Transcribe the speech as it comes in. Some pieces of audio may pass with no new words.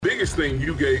biggest thing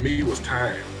you gave me was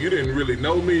time. You didn't really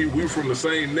know me. We were from the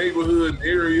same neighborhood and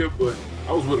area, but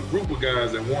I was with a group of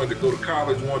guys that wanted to go to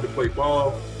college, wanted to play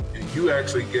ball, and you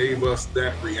actually gave us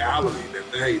that reality that,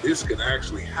 hey, this could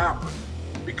actually happen,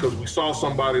 because we saw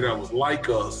somebody that was like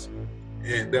us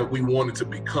and that we wanted to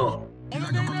become. Only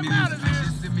thing that matters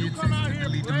is you come out here,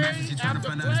 play after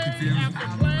play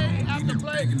after play after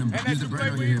play, and that's the play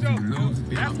for you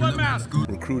do. That's what matters.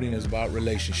 Recruiting is about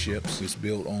relationships. It's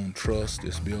built on trust.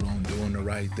 It's built on doing the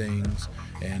right things,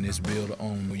 and it's built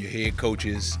on your head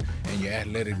coaches and your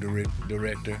athletic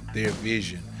director, their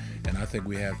vision. And I think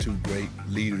we have two great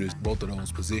leaders, both of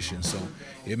those positions. So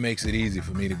it makes it easy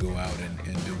for me to go out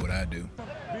and do what I do.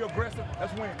 Be aggressive.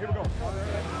 Let's win. Here we go.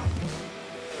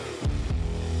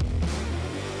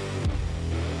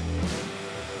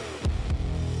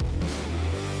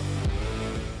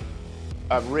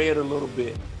 I've read a little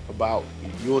bit about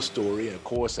your story, and of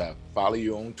course I follow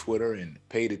you on Twitter and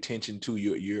paid attention to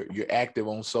you're active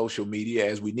on social media,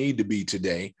 as we need to be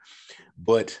today.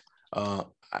 But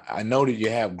I know that you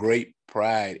have great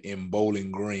pride in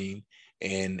Bowling Green,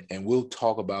 and we'll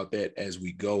talk about that as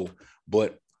we go.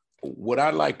 But what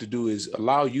I'd like to do is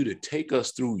allow you to take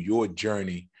us through your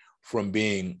journey from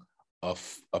being a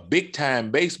big-time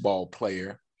baseball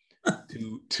player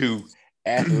to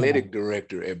athletic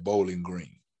director at Bowling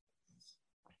Green.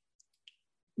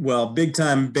 Well,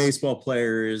 big-time baseball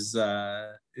player is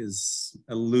a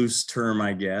loose term,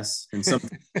 I guess. And some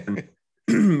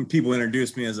people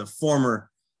introduce me as a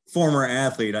former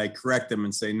athlete. I correct them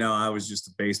and say, no, I was just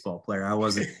a baseball player. I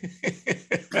wasn't.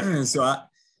 So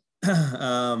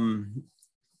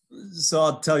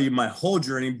I'll tell you my whole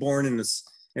journey, born in this,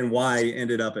 and why I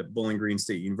ended up at Bowling Green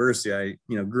State University. I,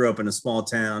 grew up in a small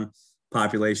town,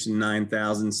 population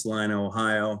 9,000, Salina,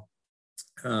 Ohio.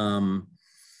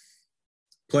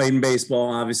 Played in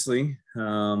baseball, obviously.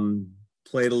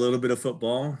 Played a little bit of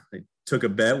football. I took a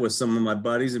bet with some of my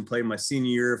buddies and played my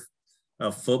senior year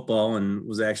of football, and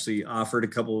was actually offered a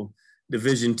couple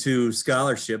Division II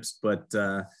scholarships, but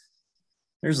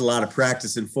there's a lot of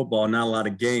practice in football, not a lot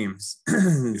of games.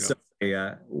 Yeah. So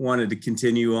I wanted to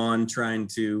continue on trying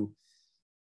to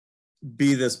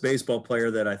be this baseball player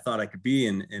that I thought I could be,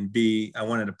 and I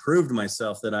wanted to prove to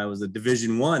myself that I was a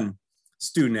Division I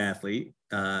student athlete.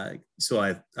 So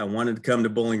I wanted to come to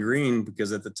Bowling Green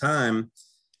because at the time,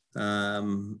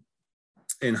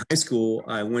 in high school,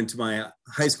 I went to my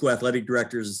high school athletic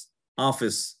director's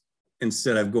office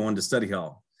instead of going to study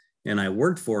hall, and I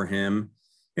worked for him.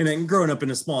 And then growing up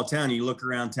in a small town, you look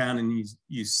around town and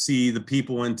you see the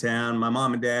people in town. My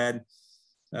mom and dad,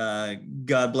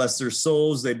 God bless their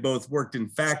souls, they both worked in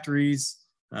factories.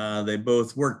 They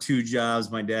both worked two jobs.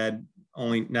 My dad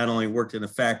not only worked in a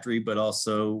factory, but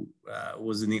also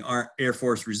was in the Air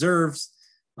Force Reserves.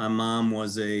 My mom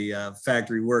was a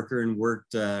factory worker and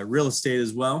worked real estate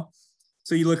as well.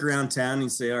 So you look around town and you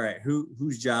say, all right,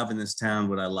 whose job in this town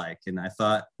would I like? And I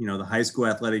thought, the high school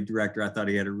athletic director, I thought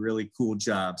he had a really cool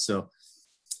job. So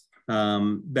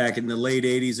back in the late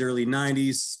 80s, early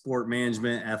 90s, sport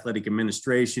management, athletic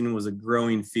administration was a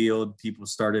growing field. People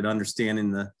started understanding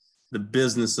the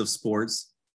business of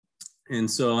sports. And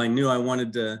so I knew I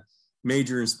wanted to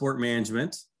major in sport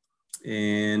management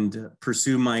and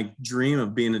pursue my dream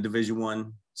of being a Division I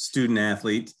student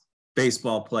athlete,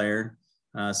 baseball player.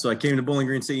 So I came to Bowling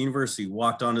Green State University,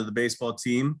 walked onto the baseball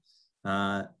team.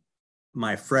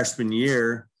 My freshman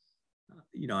year,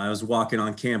 I was walking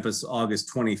on campus August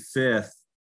 25th.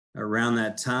 Around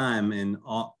that time, and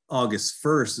August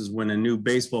 1st is when a new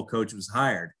baseball coach was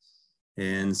hired.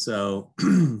 And so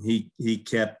he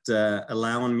kept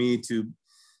allowing me to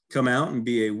come out and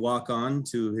be a walk-on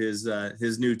to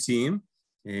his new team.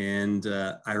 And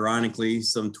ironically,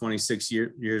 some 26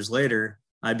 years later,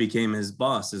 I became his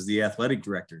boss as the athletic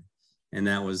director. And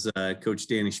that was Coach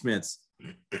Danny Schmitz.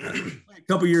 A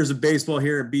couple years of baseball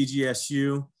here at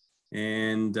BGSU,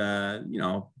 and,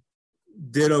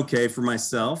 did okay for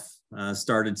myself.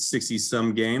 Started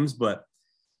 60-some games, but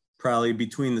probably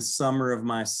between the summer of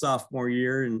my sophomore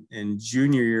year and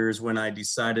junior years when I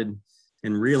decided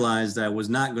and realized I was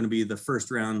not going to be the first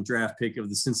round draft pick of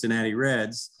the Cincinnati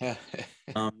Reds, that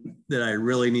I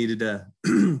really needed to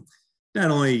not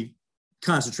only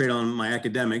concentrate on my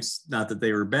academics, not that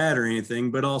they were bad or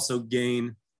anything, but also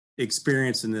gain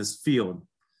experience in this field.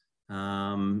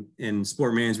 In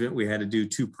sport management, we had to do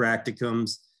 2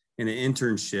 practicums and an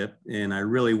internship. And I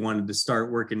really wanted to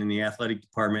start working in the athletic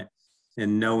department,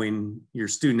 and knowing your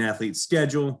student athlete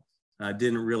schedule, I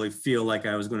didn't really feel like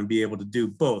I was going to be able to do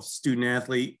both student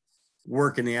athlete,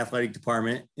 work in the athletic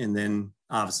department, and then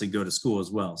obviously go to school as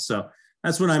well. So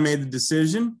that's when I made the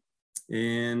decision.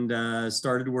 and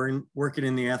started working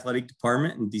in the athletic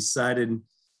department, and decided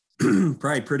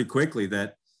probably pretty quickly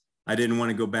that I didn't want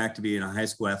to go back to being a high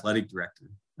school athletic director.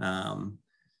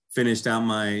 Finished out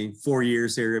my 4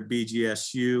 years here at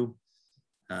BGSU,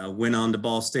 went on to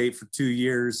Ball State for 2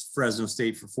 years, Fresno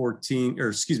State for 4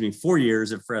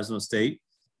 years at Fresno State,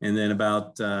 and then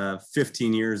about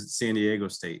 15 years at San Diego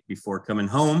State before coming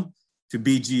home to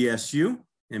BGSU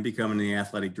and becoming the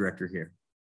athletic director here.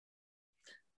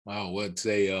 Wow, what's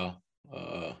a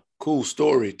cool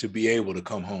story to be able to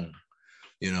come home,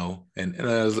 you know. And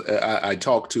as I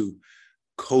talk to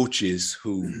coaches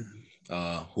who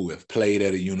have played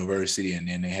at a university and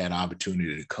then they had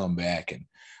opportunity to come back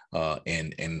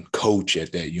and coach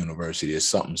at that university, it's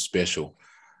something special.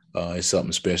 It's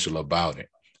something special about it.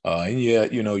 And yeah,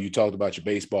 you know, you talked about your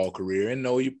baseball career, and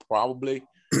no, you probably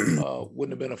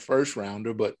wouldn't have been a first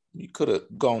rounder, but you could have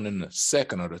gone in the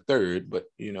second or the third, but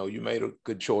you know, you made a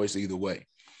good choice either way.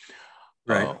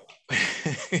 Right.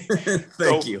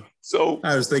 Thank you. So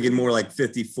I was thinking more like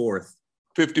 54th.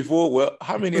 54. Well,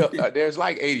 how many? There's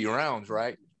like 80 rounds,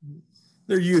 right?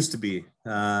 There used to be.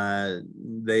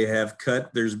 They have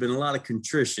cut. There's been a lot of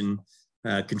contraction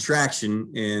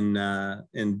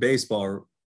in baseball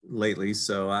lately.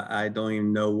 So I don't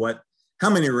even know how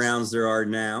many rounds there are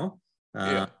now.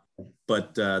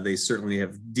 But they certainly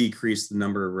have decreased the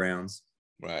number of rounds.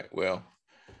 Right. Well,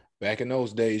 back in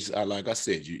those days, like I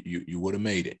said, you would have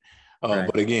made it. Right.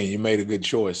 But again, you made a good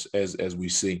choice, as we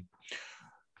see.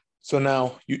 So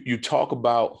now you talk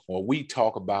about, or we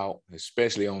talk about,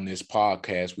 especially on this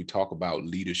podcast, we talk about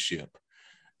leadership.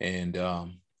 And,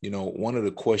 you know, one of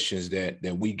the questions that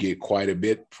we get quite a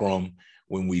bit from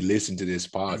when we listen to this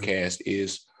podcast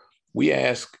is we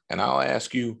ask, and I'll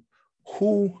ask you,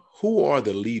 who are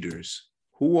the leaders?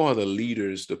 Who are the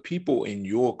leaders, the people in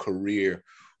your career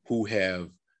who have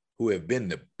been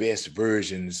the best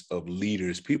versions of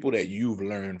leaders, people that you've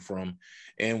learned from,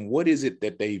 and what is it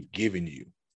that they've given you?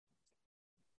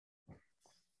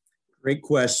 Great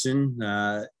question.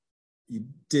 You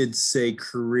did say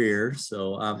career.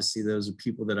 So obviously those are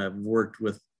people that I've worked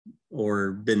with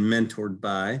or been mentored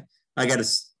by. I got to,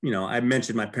 you know, I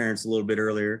mentioned my parents a little bit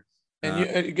earlier.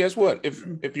 And guess what?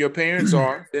 If your parents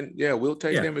are, then yeah, we'll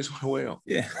take them as well.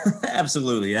 Yeah,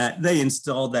 absolutely. They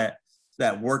installed that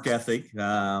work ethic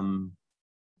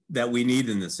that we need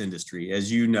in this industry.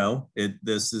 As you know,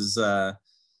 this is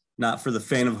not for the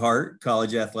faint of heart,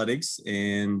 college athletics.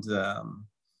 And,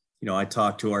 you know, I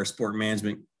talk to our sport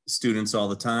management students all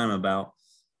the time about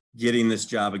getting this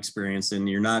job experience, and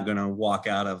you're not going to walk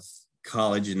out of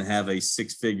college and have a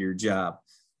 6-figure job.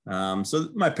 So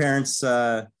my parents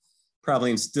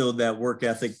probably instilled that work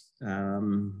ethic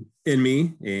in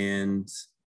me, and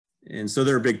so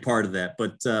they're a big part of that.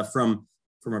 But from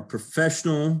a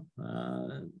professional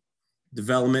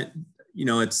development, you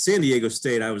know, at San Diego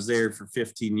State, I was there for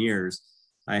 15 years.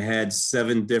 I had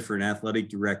 7 different athletic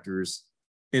directors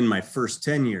in my first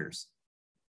 10 years.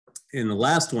 In the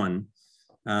last one,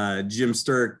 Jim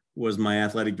Sturck was my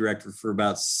athletic director for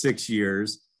about 6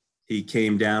 years. He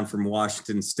came down from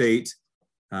Washington State,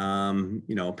 you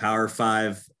know, Power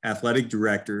 5 athletic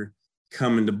director,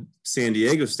 coming to San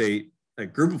Diego State, a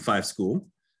Group of 5 school.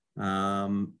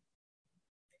 And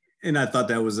I thought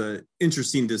that was an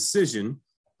interesting decision.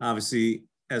 Obviously,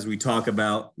 as we talk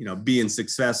about, you know, being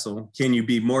successful, can you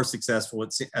be more successful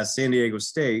at San Diego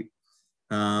State,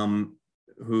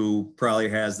 who probably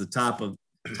has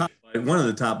one of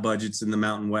the top budgets in the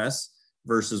Mountain West,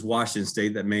 versus Washington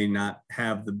State that may not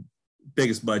have the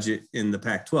biggest budget in the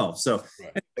Pac-12. So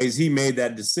anyways, he made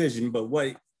that decision. But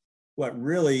what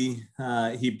really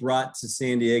he brought to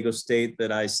San Diego State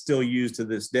that I still use to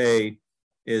this day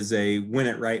is a win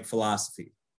it right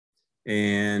philosophy.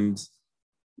 And,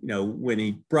 you know, when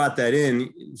he brought that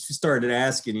in, she started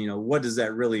asking, you know, what does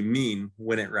that really mean,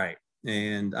 win it right?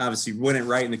 And obviously win it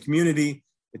right in the community,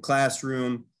 the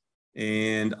classroom,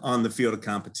 and on the field of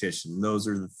competition. Those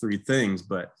are the 3 things.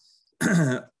 But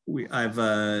I've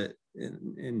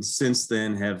and since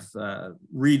then have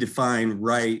redefined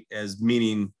right as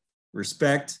meaning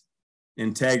respect,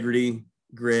 integrity,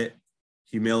 grit,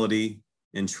 humility,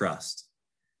 and trust.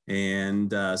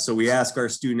 And so we ask our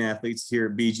student athletes here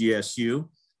at BGSU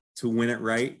to win it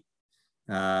right,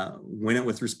 win it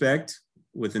with respect,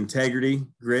 with integrity,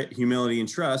 grit, humility, and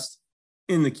trust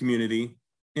in the community,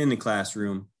 in the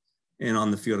classroom, and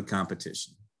on the field of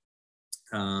competition.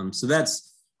 So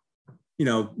that's, you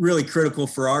know, really critical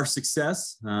for our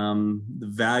success. The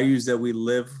values that we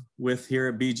live with here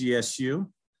at BGSU,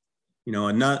 you know,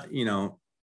 and not, you know,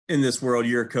 in this world,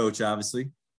 you're a coach,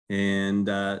 obviously, And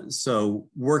so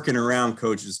working around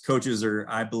coaches are,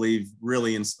 I believe,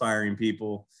 really inspiring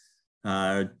people,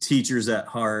 teachers at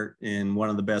heart. And one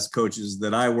of the best coaches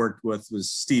that I worked with was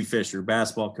Steve Fisher,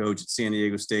 basketball coach at San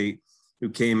Diego State, who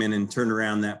came in and turned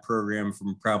around that program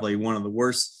from probably one of the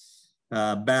worst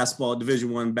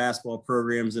Division I basketball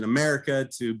programs in America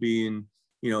to being,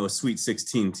 a Sweet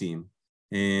 16 team.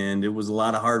 And it was a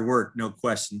lot of hard work, no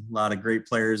question. A lot of great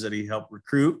players that he helped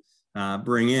recruit,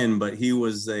 bring in, but he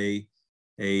was a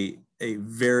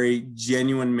very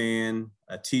genuine man,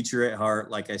 a teacher at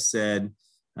heart. Like I said,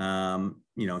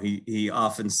 he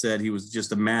often said he was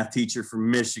just a math teacher from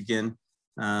Michigan,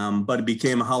 but he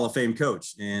became a Hall of Fame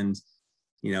coach. And,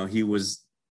 he was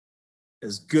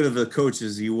as good of a coach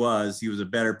as he was a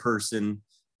better person.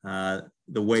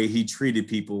 The way he treated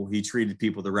people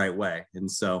the right way. And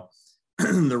so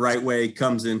the right way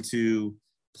comes into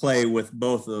play with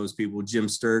both of those people, Jim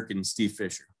Sterk and Steve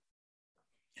Fisher.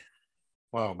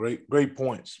 Wow, great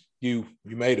points. You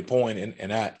made a point,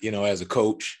 and I, as a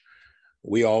coach,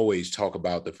 we always talk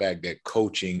about the fact that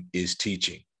coaching is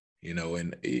teaching,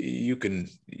 and you can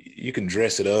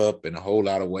dress it up in a whole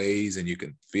lot of ways, and you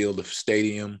can fill the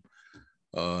stadium,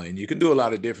 and you can do a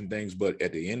lot of different things, but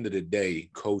at the end of the day,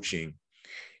 coaching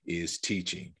is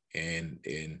teaching. And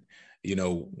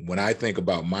when I think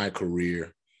about my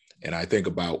career and I think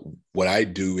about what I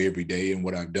do every day and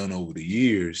what I've done over the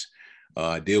years,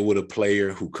 deal with a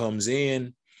player who comes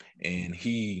in and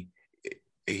he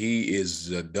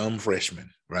is a dumb freshman,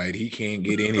 right? He can't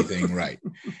get anything right.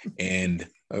 And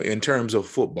in terms of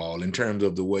football, in terms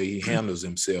of the way he handles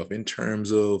himself, in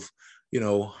terms of,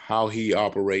 how he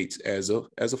operates as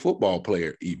a football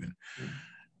player even.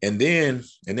 And then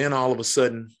all of a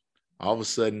sudden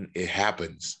it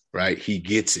happens, right? He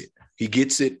gets it. He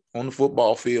gets it on the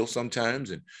football field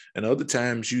sometimes. And other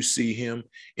times you see him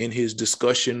in his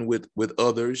discussion with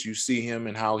others. You see him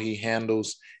in how he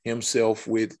handles himself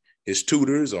with his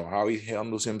tutors or how he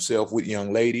handles himself with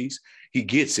young ladies. He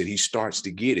gets it. He starts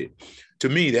to get it. To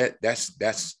me,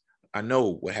 that's I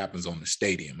know what happens on the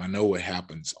stadium. I know what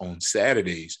happens on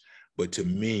Saturdays. But to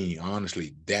me,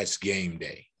 honestly, that's game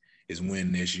day, is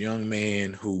when this young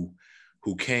man who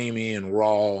came in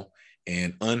raw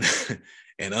and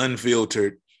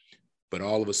unfiltered, but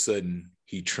all of a sudden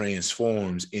he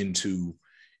transforms into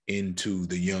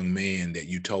the young man that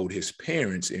you told his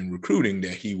parents in recruiting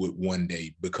that he would one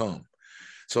day become.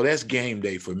 So that's game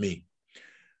day for me.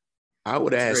 I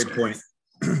would ask. Great point.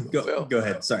 Go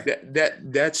ahead. Sorry.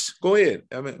 That's go ahead.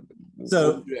 I mean,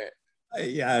 so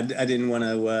yeah, I didn't want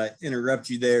to interrupt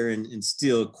you there and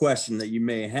steal a question that you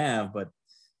may have, but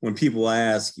when people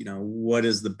ask, what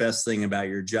is the best thing about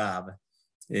your job?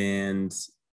 And,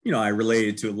 I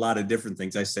related to a lot of different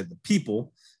things. I said the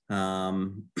people,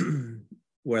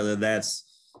 whether that's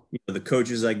the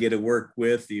coaches I get to work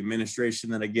with, the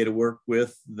administration that I get to work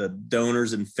with, the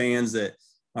donors and fans that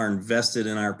are invested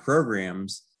in our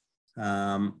programs,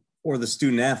 or the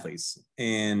student athletes.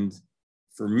 And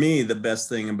for me, the best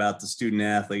thing about the student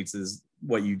athletes is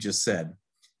what you just said.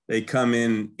 They come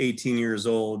in 18 years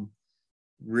old,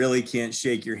 really can't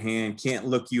shake your hand, can't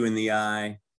look you in the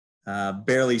eye,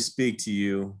 barely speak to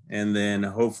you. And then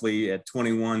hopefully at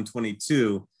 21,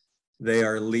 22, they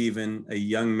are leaving a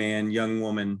young man, young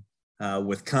woman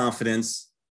with confidence,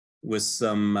 with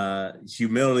some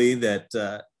humility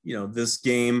that,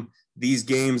 these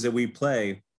games that we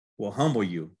play will humble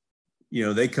you.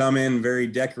 They come in very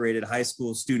decorated high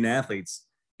school student athletes.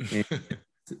 And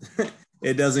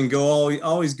it doesn't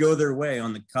always go their way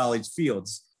on the college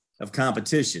fields of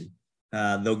competition.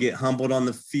 They'll get humbled on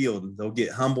the field. They'll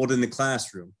get humbled in the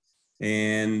classroom,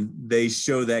 and they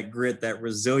show that grit, that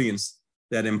resilience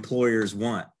that employers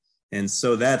want. And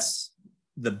so that's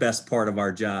the best part of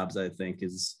our jobs, I think,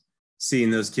 is seeing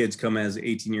those kids come as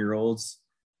 18-year-olds,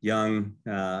 young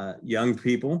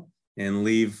people, and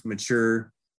leave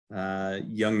mature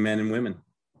young men and women.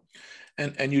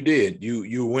 And you did.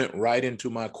 You went right into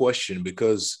my question,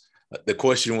 because the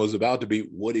question was about to be,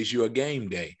 what is your game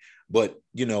day? But,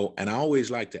 and I always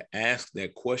like to ask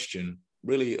that question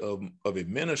really of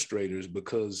administrators,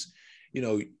 because,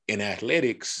 in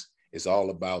athletics, it's all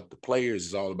about the players,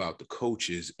 it's all about the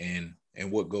coaches and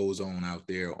what goes on out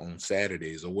there on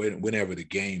Saturdays or whenever the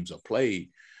games are played.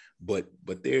 But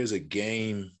there's a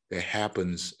game that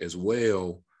happens as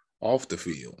well off the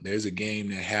field. There's a game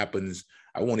that happens,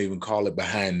 I won't even call it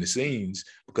behind the scenes,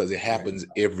 because it happens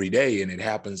every day and it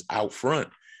happens out front.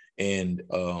 And,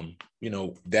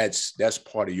 that's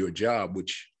part of your job,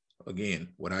 which, again,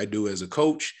 what I do as a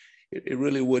coach, it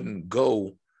really wouldn't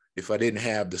go if I didn't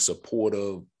have the support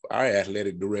of our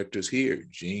athletic directors here,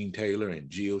 Gene Taylor and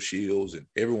Jill Shields and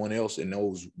everyone else in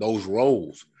those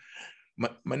roles.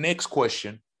 My next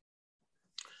question,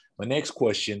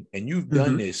 and you've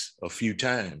done this a few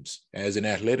times as an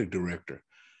athletic director.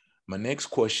 My next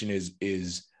question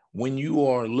is when you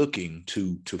are looking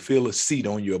to fill a seat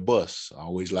on your bus, I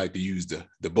always like to use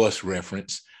the bus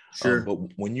reference. Sure. But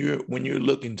when you're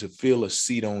looking to fill a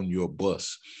seat on your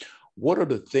bus, what are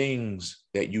the things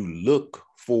that you look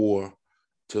for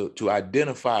to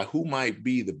identify who might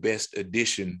be the best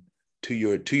addition to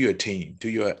your team, to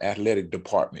your athletic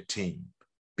department team,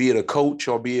 be it a coach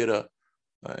or be it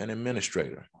an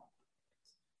administrator?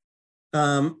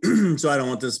 So I don't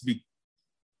want this to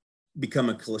become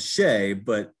a cliche,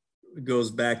 but it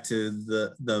goes back to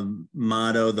the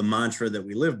motto, the mantra that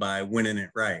we live by: winning it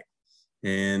right.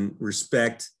 And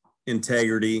respect,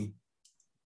 integrity,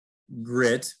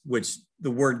 grit, which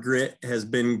the word grit has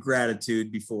been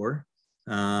gratitude before.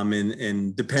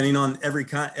 And depending on every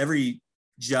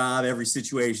job, every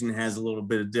situation has a little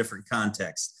bit of different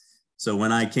context. So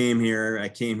when I came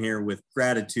here with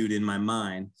gratitude in my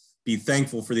mind, be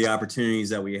thankful for the opportunities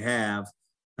that we have.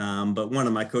 But one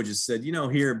of my coaches said, here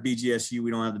at BGSU, we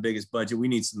don't have the biggest budget. We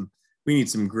need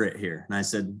some grit here. And I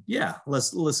said, yeah,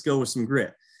 let's go with some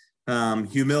grit.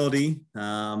 Humility.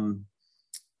 I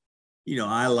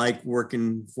like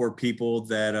working for people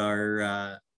that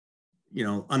are,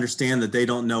 understand that they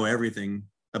don't know everything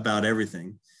about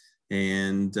everything.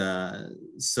 And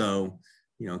so,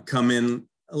 come in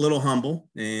a little humble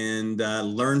and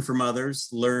learn from others,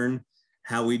 learn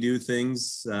how we do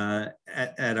things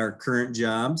at our current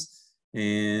jobs,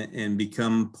 and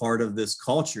become part of this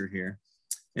culture here.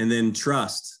 And then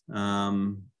trust.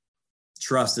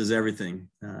 Trust is everything.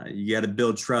 You got to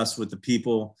build trust with the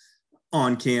people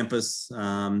on campus,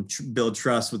 build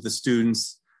trust with the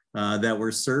students that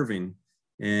we're serving.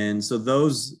 And so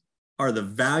those are the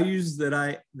values that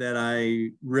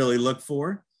I really look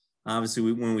for.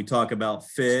 Obviously, when we talk about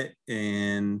fit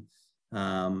and,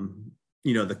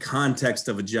 the context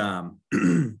of a job,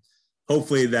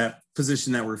 hopefully that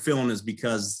position that we're filling is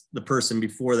because the person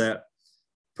before that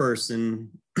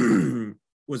person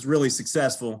was really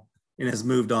successful and has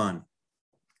moved on.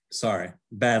 Sorry,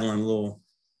 battling a little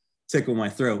tickle in my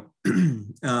throat.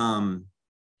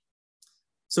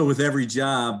 So with every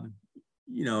job,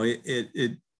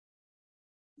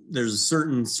 there's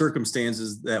certain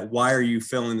circumstances that why are you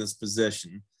filling this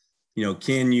position?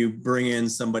 Can you bring in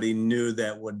somebody new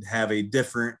that would have a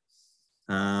different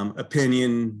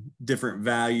opinion, different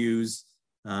values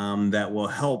that will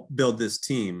help build this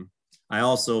team? I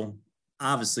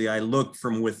look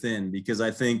from within, because I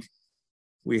think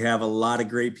we have a lot of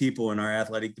great people in our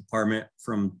athletic department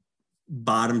from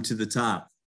bottom to the top.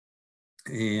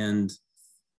 And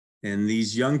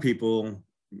these young people,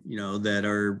 that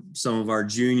are some of our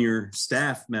junior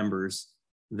staff members,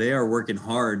 they are working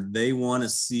hard. They want to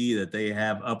see that they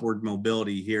have upward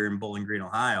mobility here in Bowling Green,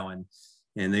 Ohio,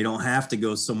 and they don't have to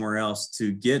go somewhere else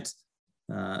to get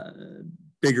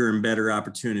bigger and better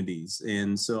opportunities.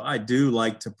 And so I do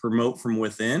like to promote from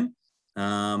within,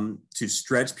 to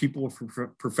stretch people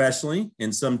professionally.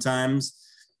 And sometimes,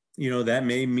 that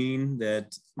may mean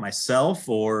that myself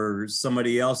or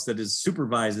somebody else that is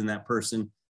supervising that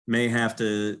person may have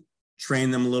to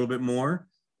train them a little bit more,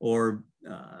 or,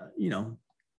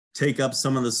 take up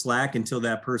some of the slack until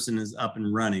that person is up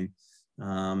and running.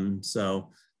 So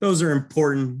those are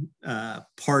important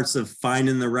parts of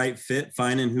finding the right fit,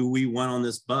 finding who we want on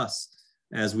this bus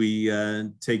as we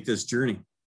take this journey.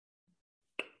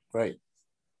 Right.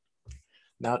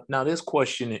 Now this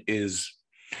question is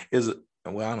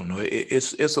well, I don't know.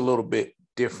 It's a little bit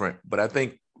different, but I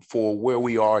think for where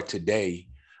we are today,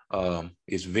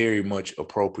 it's very much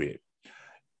appropriate.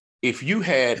 If you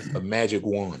had a magic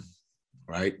wand,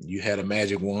 right? You had a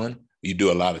magic wand. You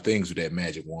do a lot of things with that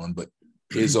magic wand, but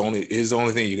it's the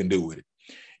only thing you can do with it.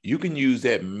 You can use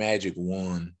that magic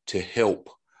wand to help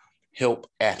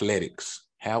athletics,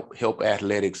 help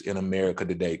athletics in America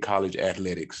today, college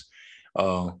athletics.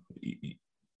 We're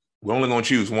only going to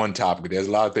choose one topic. There's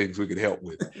a lot of things we could help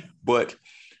with, but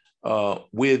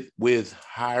with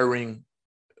hiring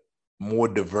more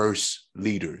diverse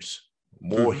leaders,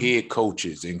 more head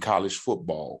coaches in college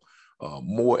football,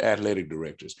 more athletic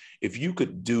directors. If you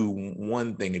could do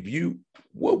one thing,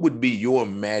 what would be your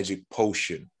magic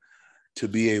potion to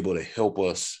be able to help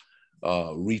us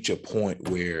reach a point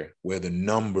where the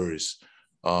numbers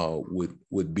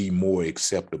would be more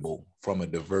acceptable from a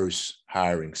diverse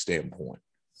hiring standpoint?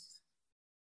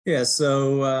 Yeah,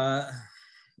 so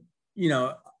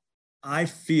I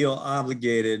feel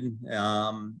obligated,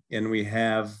 and we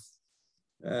have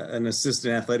an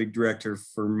assistant athletic director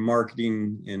for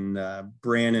marketing and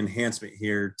brand enhancement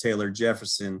here, Taylor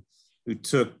Jefferson, who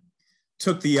took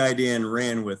the idea and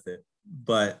ran with it.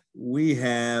 But we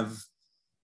have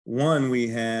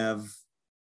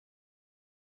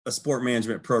a sport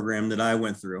management program that I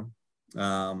went through.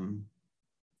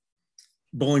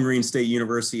 Bowling Green State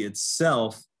University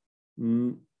itself,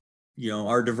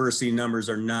 our diversity numbers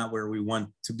are not where we want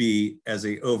to be as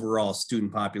a overall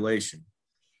student population.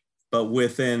 But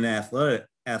within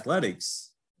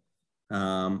athletics,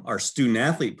 our student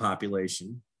athlete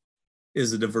population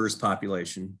is a diverse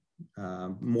population,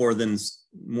 more than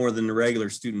the regular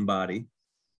student body.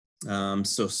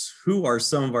 So who are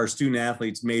some of our student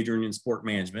athletes majoring in sport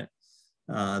management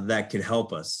that could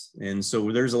help us? And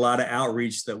so there's a lot of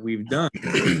outreach that we've done.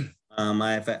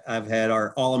 I've had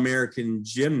our All-American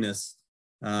gymnast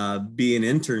be an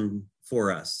intern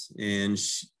for us. And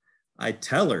I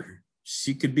tell her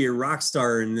she could be a rock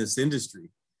star in this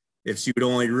industry if she would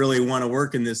only really want to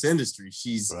work in this industry.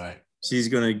 She's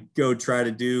going to go try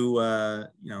to do,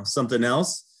 something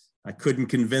else. I couldn't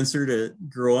convince her to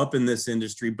grow up in this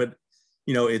industry, but,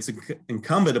 it's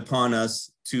incumbent upon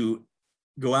us to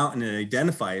go out and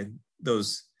identify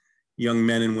those young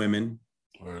men and women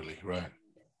early, right?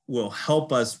 Will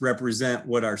help us represent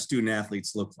what our student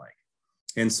athletes look like.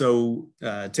 And so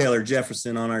Taylor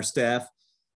Jefferson on our staff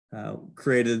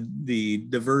created the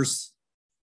diverse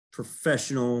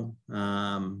professional,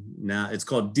 now it's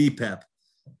called DPEP.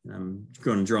 I'm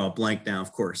going to draw a blank now,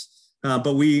 of course.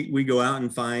 But we go out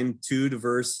and find 2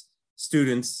 diverse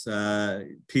students,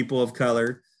 people of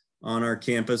color on our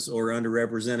campus or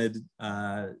underrepresented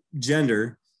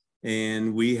gender,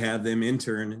 and we have them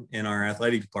intern in our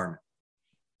athletic department.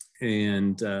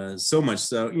 And so much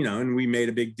so, and we made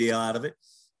a big deal out of it.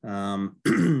 I'm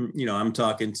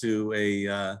talking to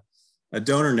a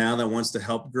donor now that wants to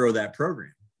help grow that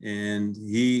program. And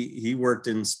he worked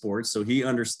in sports, so he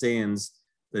understands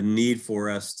the need for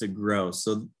us to grow.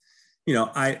 So,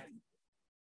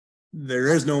 there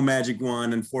is no magic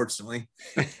wand, unfortunately.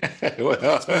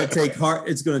 It's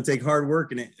going to take hard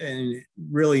work, and it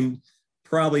really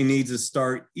probably needs to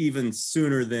start even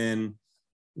sooner than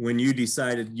when you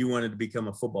decided you wanted to become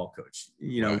a football coach.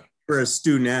 Right. For a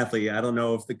student athlete, I don't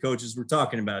know if the coaches were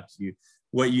talking about you,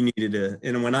 what you needed to.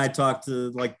 And when I talked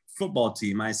to football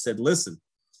team, I said, listen,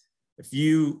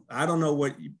 I don't know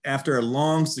after a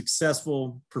long,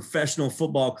 successful professional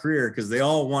football career, because they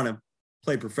all want to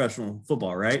play professional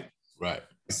football, right? Right.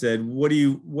 I said, what do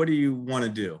you want to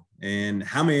do? And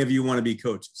how many of you want to be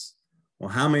coaches? Well,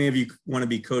 how many of you want to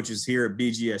be coaches here at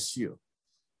BGSU?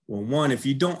 Well, one, if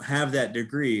you don't have that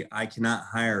degree, I cannot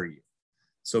hire you.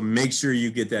 So make sure you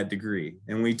get that degree.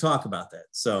 And we talk about that.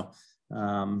 So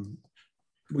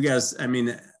we got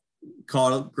to,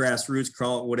 call it grassroots,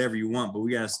 call it whatever you want, but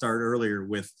we got to start earlier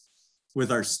with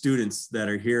our students that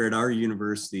are here at our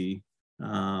university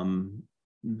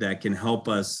that can help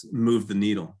us move the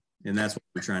needle. And that's what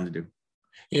we're trying to do.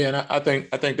 Yeah, and I think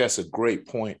that's a great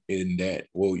point in that,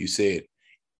 well, you said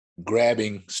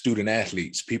grabbing student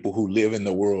athletes, people who live in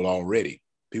the world already,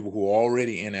 people who are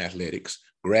already in athletics,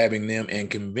 grabbing them and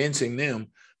convincing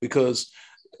them, because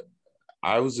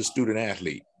I was a student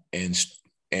athlete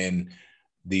and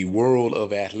the world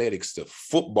of athletics, the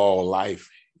football life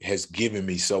has given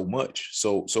me so much.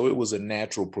 So it was a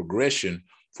natural progression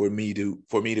for me to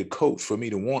coach,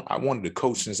 I wanted to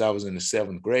coach since I was in the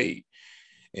 7th grade.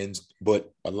 But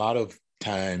a lot of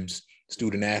times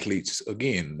student athletes,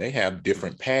 again, they have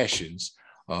different passions.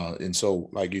 And so,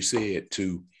 like you said,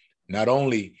 to not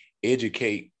only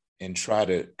educate and try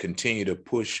to continue to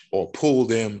push or pull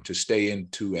them to stay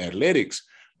into athletics,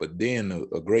 but then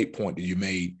a great point that you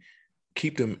made,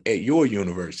 keep them at your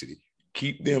university,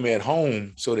 keep them at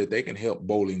home so that they can help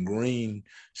Bowling Green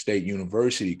State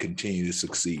University continue to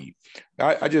succeed.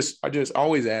 I just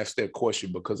always ask that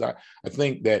question because I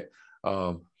think that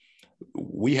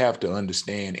we have to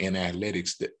understand in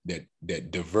athletics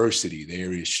that diversity,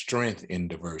 there is strength in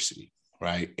diversity,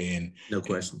 right? And no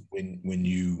question. When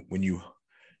you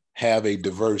have a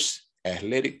diverse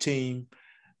athletic team,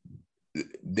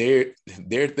 there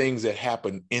are things that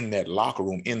happen in that locker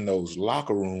room, in those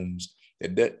locker rooms,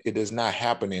 that it does not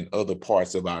happen in other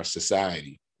parts of our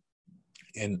society.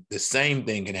 And the same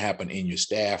thing can happen in your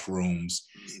staff rooms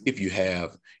if you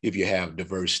have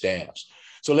diverse staffs.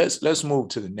 So let's move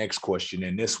to the next question.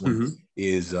 And this one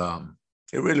is,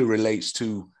 it really relates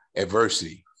to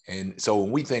adversity. And so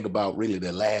when we think about really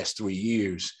the last 3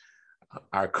 years,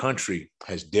 our country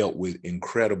has dealt with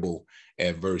incredible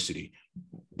adversity.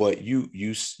 But you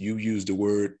used the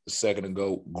word a second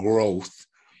ago, growth.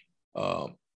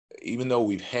 Even though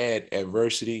we've had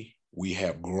adversity, we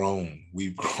have grown.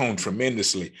 We've grown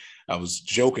tremendously. I was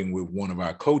joking with one of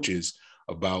our coaches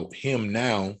about him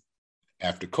now,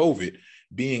 after COVID,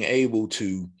 being able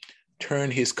to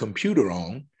turn his computer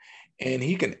on, and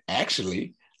he can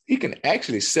actually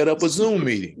set up a Zoom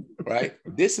meeting, right?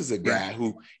 This is a guy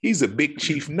who, he's a Big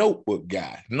Chief notebook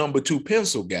guy, number 2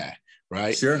 pencil guy,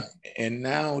 right? Sure. And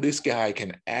now this guy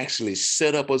can actually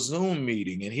set up a Zoom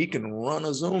meeting, and he can run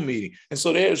a Zoom meeting. And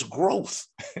so there's growth.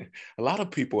 A lot of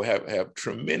people have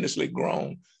tremendously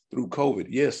grown through COVID.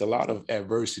 Yes, a lot of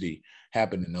adversity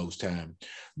happened in those times.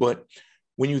 But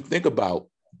when you think about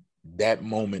that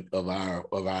moment of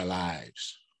our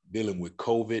lives, dealing with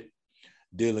COVID,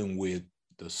 dealing with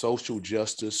the social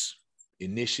justice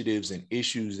initiatives and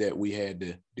issues that we had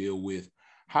to deal with,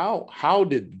 how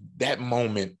did that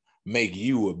moment make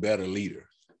you a better leader?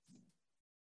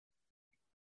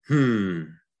 I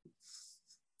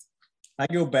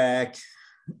go back,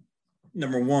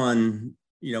 number one,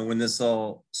 when this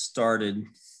all started,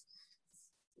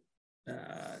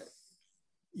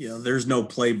 there's no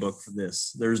playbook for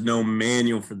this. There's no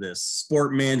manual for this.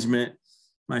 Sport management,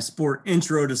 my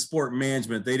intro to sport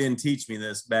management, they didn't teach me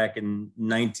this back in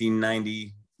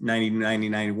 1990,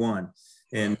 91.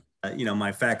 And,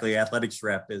 my faculty athletics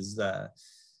rep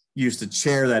used to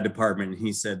chair that department. And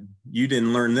he said, "You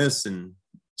didn't learn this in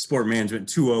sport management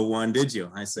 201, did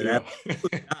you?" I said,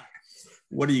 "Absolutely not.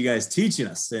 What are you guys teaching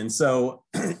us?" And so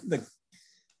the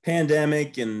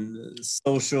pandemic and the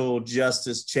social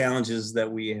justice challenges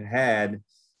that we had,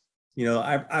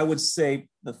 I would say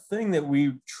the thing that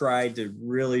we tried to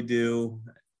really do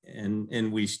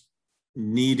and we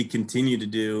need to continue to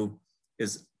do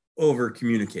is over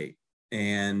communicate.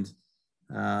 And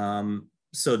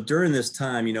so during this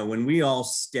time, when we all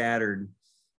scattered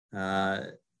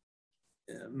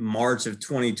March of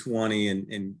 2020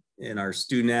 and our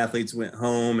student athletes went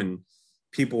home and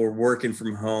people were working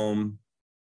from home,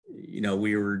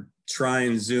 we were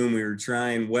trying Zoom, we were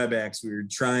trying WebEx, we were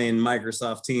trying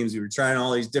Microsoft Teams, we were trying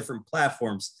all these different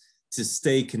platforms to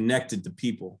stay connected to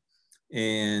people.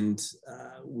 And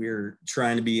we're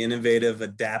trying to be innovative,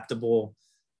 adaptable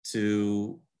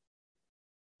to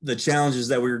the challenges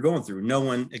that we were going through. No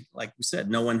one, like we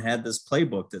said, no one had this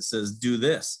playbook that says, do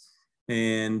this.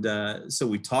 And so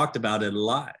we talked about it a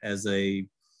lot as a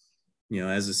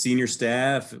senior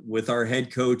staff with our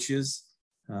head coaches.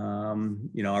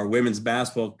 Our women's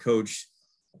basketball coach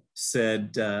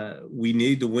said, we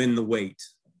need to win the wait.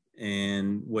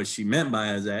 And what she meant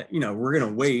by it is that, we're going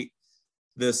to wait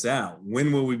this out.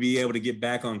 When will we be able to get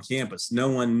back on campus? No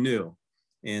one knew.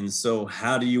 And so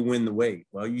how do you win the wait?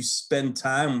 Well, you spend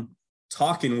time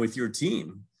talking with your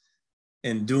team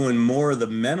and doing more of the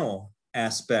mental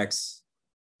aspects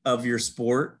of your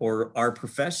sport or our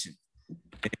profession,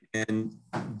 and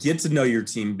get to know your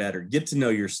team better, get to know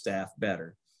your staff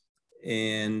better.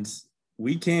 And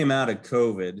we came out of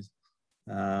COVID,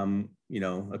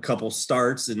 a couple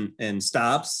starts and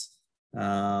stops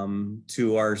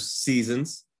to our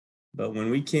seasons. But when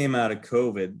we came out of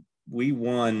COVID,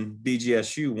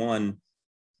 BGSU won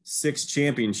 6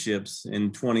 championships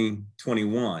in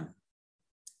 2021.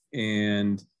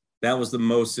 And that was the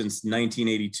most since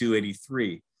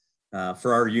 1982-83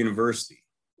 for our university.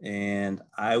 And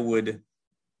I would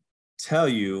tell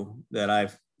you that I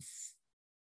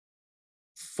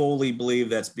fully believe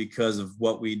that's because of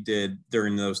what we did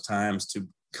during those times to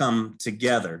come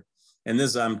together. And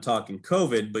this, I'm talking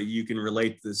COVID, but you can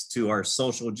relate this to our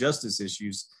social justice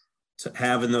issues, to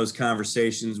having those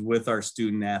conversations with our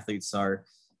student athletes, our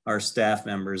staff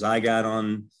members. I got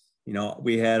on,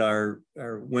 we had our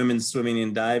women's swimming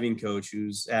and diving coach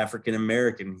who's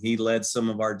African-American. He led some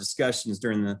of our discussions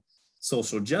during the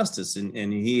social justice.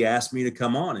 And he asked me to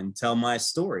come on and tell my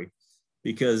story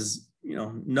because,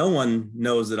 no one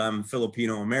knows that I'm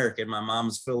Filipino-American. My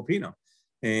mom's Filipino.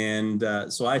 And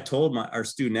so I told our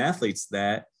student athletes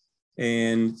that.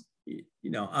 And,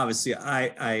 obviously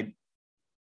I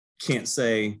can't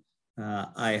say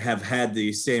I have had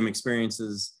the same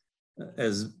experiences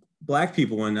as Black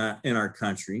people in our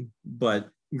country, but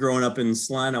growing up in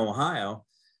Salina, Ohio,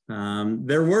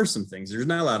 there were some things. There's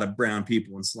not a lot of brown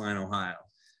people in Salina, Ohio.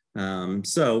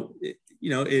 So,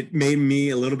 it made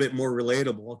me a little bit more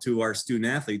relatable to our student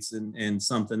athletes and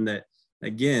something that,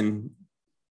 again,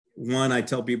 one, I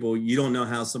tell people, you don't know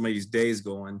how somebody's day is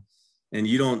going, and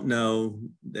you don't know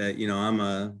that, I'm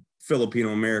a Filipino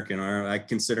American, or I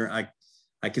consider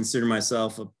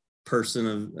myself a person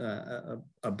of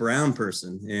a brown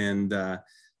person. And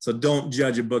so don't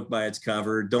judge a book by its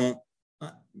cover. Don't,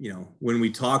 when we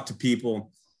talk to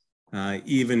people,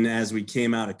 even as we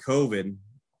came out of COVID,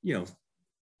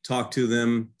 talk to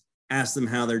them, ask them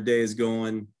how their day is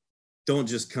going, don't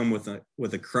just come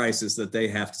with a crisis that they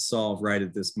have to solve right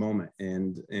at this moment.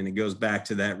 And it goes back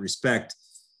to that respect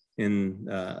in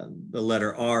the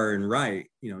letter R in right,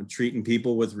 treating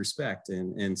people with respect.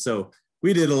 And so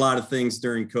we did a lot of things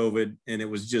during COVID, and it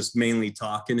was just mainly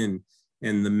talking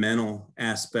and the mental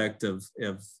aspect of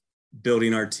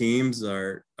building our teams,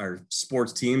 our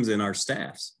sports teams, and our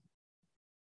staffs.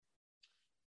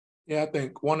 Yeah, I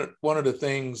think one of the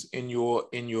things in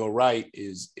your right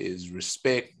is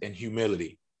respect and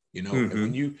humility. And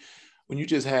when you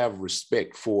just have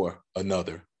respect for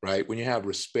another, right? When you have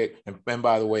respect, and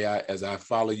by the way, as I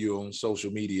follow you on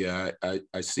social media,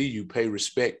 I see you pay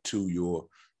respect to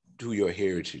your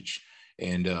heritage,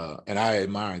 and I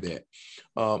admire that.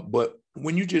 But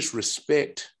when you just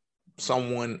respect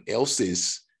someone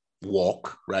else's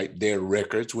walk, right, their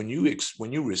records, when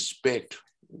you respect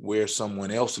where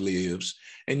someone else lives,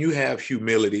 and you have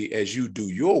humility as you do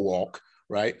your walk,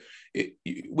 right?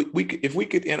 If we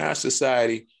could in our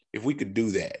society, if we could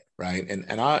do that, right?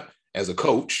 And I, as a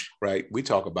coach, right, we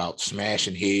talk about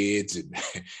smashing heads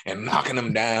and knocking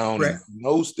them down, right, and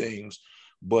those things.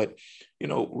 But,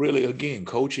 really, again,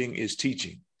 coaching is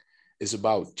teaching. It's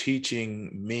about teaching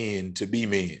men to be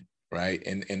men, right?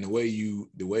 And the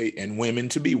way and women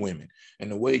to be women.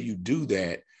 And the way you do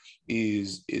that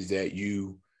is that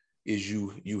you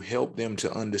help them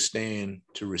to understand,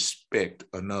 to respect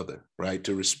another, right?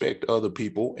 To respect other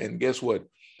people. And guess what?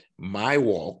 My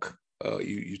walk,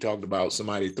 you talked about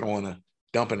somebody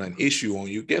dumping an issue on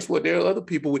you. Guess what? There are other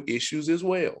people with issues as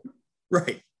well.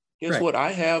 Right. Guess what?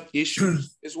 I have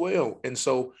issues as well. And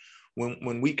so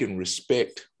when we can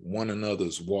respect one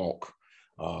another's walk,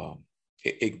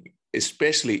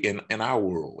 especially in our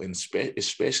world, and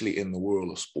especially in the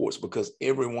world of sports, because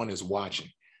everyone is watching,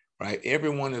 right?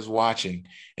 Everyone is watching.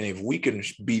 And if we can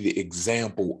be the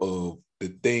example of the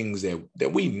things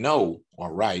that we know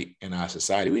are right in our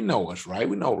society, we know what's right.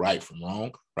 We know right from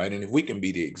wrong, right? And if we can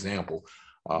be the example,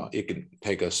 it can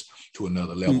take us to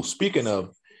another level. Speaking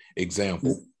of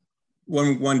example,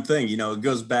 one thing, it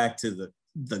goes back to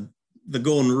the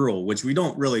golden rule, which we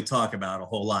don't really talk about a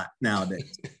whole lot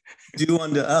nowadays. Do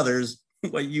unto others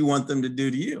what you want them to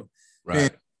do to you.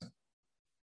 Right. And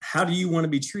how do you want to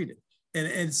be treated? And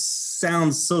it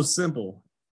sounds so simple.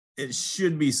 It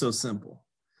should be so simple,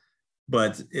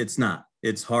 but it's not.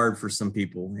 It's hard for some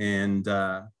people. And,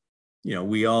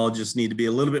 we all just need to be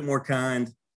a little bit more kind,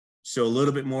 show a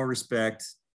little bit more respect,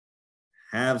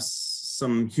 have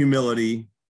some humility,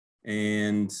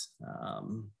 and,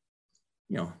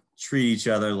 treat each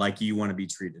other like you want to be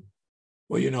treated.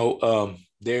 Well,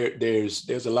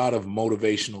 there's a lot of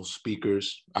motivational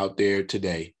speakers out there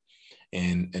today,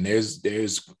 and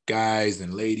there's guys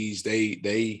and ladies. They're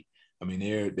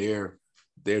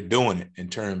doing it in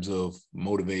terms of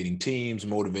motivating teams,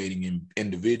 motivating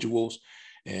individuals,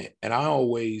 and I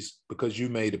always, because you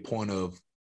made a point of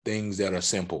things that are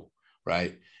simple,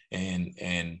 right?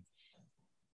 And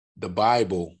the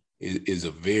Bible is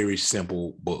a very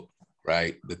simple book.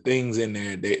 Right. The things in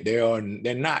there, they're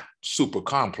not super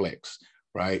complex.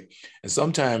 Right. And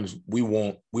sometimes we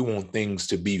want things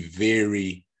to be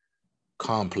very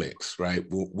complex. Right.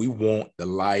 We want the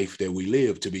life that we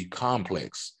live to be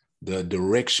complex, the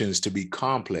directions to be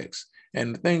complex,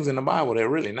 and the things in the Bible, they're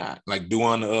really not. Like, do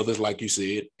unto others, like you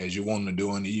said, as you want to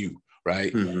do unto you.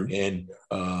 Right. Mm-hmm. And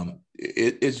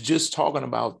it's just talking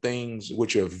about things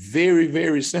which are very,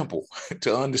 very simple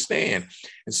to understand.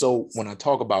 And so when I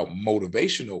talk about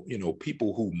motivational,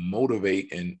 people who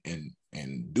motivate and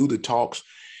do the talks,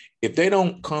 if they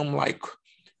don't come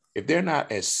if they're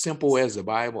not as simple as the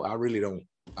Bible, I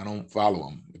don't follow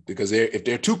them, because if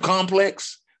they're too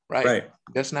complex, right?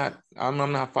 That's not, I'm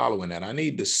not following that. I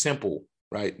need the simple,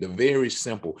 right? The very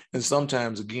simple. And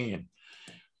sometimes, again,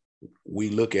 we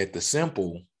look at the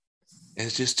simple, and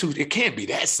it's just it can't be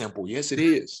that simple. Yes, it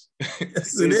is.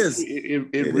 Yes, it is.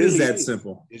 It really is that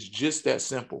simple. It's just that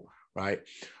simple, right?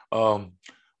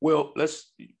 Well,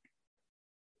 let's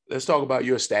talk about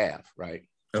your staff, right?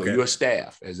 Okay. So your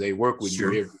staff, as they work with you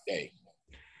every day,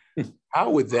 how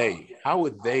would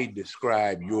they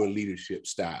describe your leadership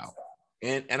style?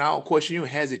 And I'll question you,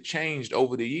 has it changed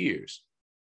over the years?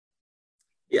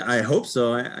 Yeah, I hope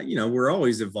so. We're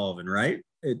always evolving, right?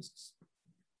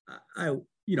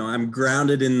 I'm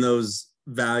grounded in those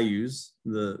values,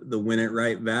 the win it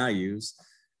right values.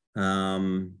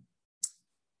 I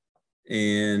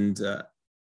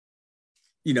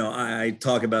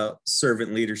talk about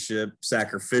servant leadership,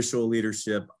 sacrificial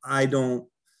leadership. I don't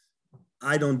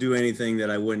do anything that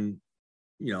I wouldn't,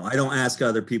 I don't ask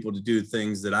other people to do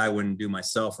things that I wouldn't do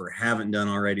myself or haven't done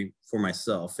already for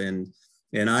myself. And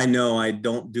I know I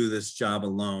don't do this job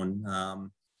alone.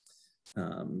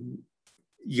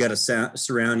 You got to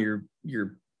surround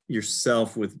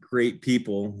yourself with great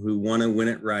people who want to win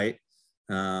it right.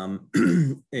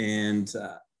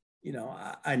 You know,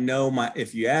 I know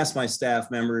if you ask my staff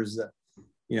members,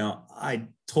 you know, I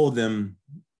told them,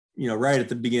 you know, right at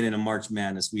the beginning of March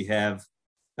Madness, we have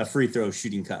a free throw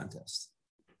shooting contest.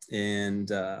 And,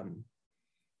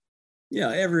 you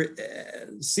know,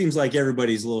 seems like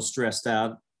everybody's a little stressed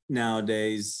out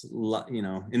nowadays, you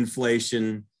know,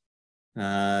 inflation,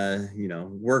 you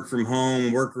know, work from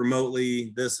home, work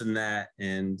remotely, this and that.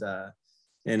 And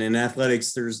in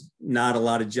athletics, there's not a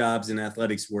lot of jobs in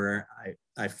athletics where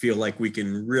I feel like we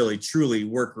can really, truly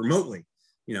work remotely.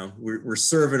 You know, we're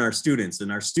serving our students,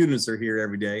 and our students are here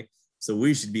every day. So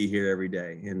we should be here every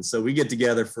day. And so we get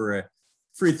together for a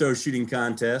free throw shooting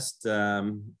contest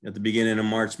at the beginning of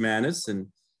March Madness. And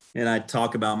I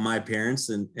talk about my parents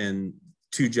and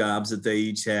 2 jobs that they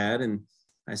each had. And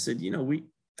I said, you know,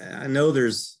 I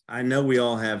know we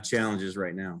all have challenges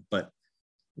right now, but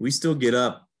we still get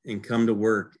up and come to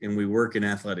work, and we work in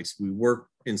athletics. We work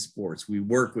in sports. We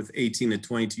work with 18 to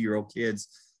 22-year-old kids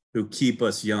who keep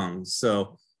us young.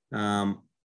 So I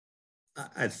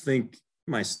think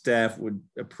my staff would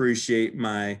appreciate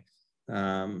my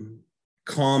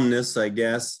calmness, I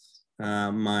guess,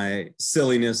 my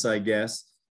silliness, I guess.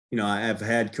 You know, I have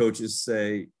had coaches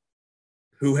say,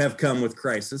 who have come with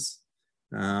crisis.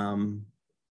 I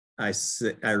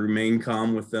remain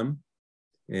calm with them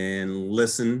and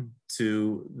listen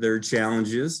to their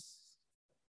challenges,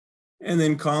 and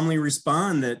then calmly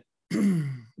respond that, you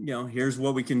know, here's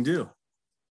what we can do,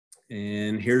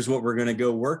 and here's what we're going to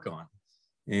go work on.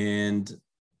 And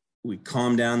we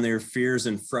calm down their fears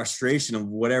and frustration of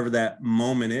whatever that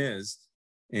moment is,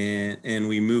 and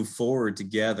we move forward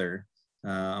together.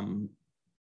 So,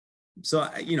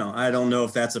 you know, I don't know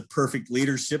if that's a perfect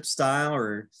leadership style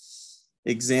or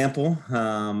example,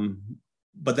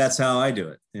 but that's how I do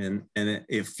it. And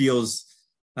it feels,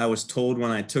 I was told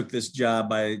when I took this job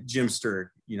by Jim Sturck,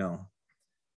 you know,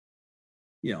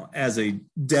 as a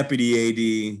deputy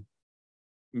AD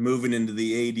moving into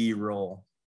the AD role,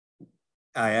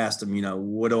 I asked him, you know,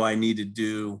 what do I need to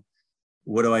do?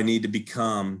 What do I need to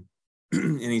become?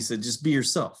 And he said, just be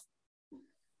yourself.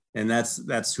 And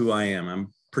that's who I am.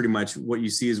 I'm pretty much what you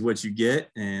see is what you get.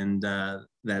 And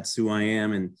that's who I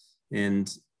am.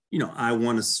 And, you know, I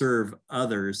want to serve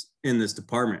others in this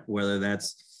department, whether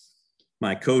that's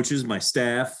my coaches, my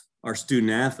staff, our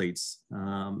student athletes.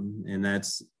 And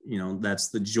that's, you know, that's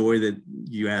the joy that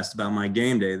you asked about my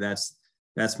game day. That's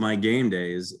my game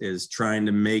day is trying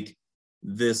to make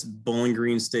this Bowling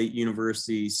Green State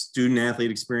University student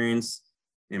athlete experience,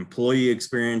 employee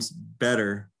experience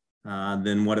better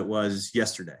than what it was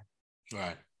yesterday.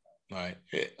 Right.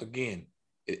 Again,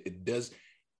 it doesn't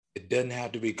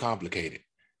have to be complicated,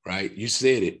 right? You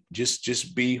said it.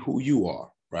 Just be who you are,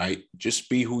 right? Just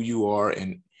be who you are,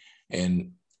 and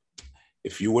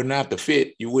if you were not the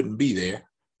fit, you wouldn't be there,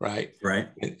 right? Right.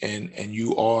 And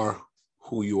you are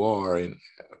who you are, and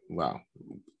wow,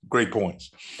 great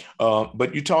points.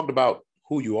 But you talked about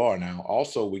who you are now.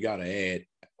 Also, we got to add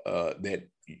that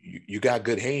you got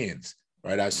good hands,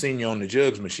 right? I've seen you on the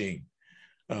jugs machine.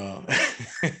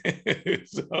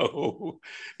 So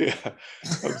yeah,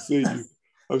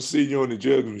 I've seen you on the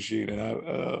jugs machine,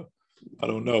 and I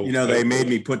don't know. You know, they made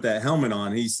me put that helmet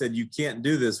on. He said, you can't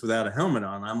do this without a helmet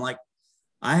on. I'm like,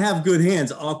 I have good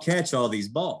hands. I'll catch all these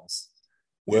balls.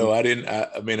 Well, I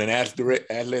mean, an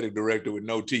athletic director with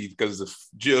no teeth, because the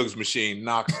jugs machine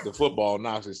the football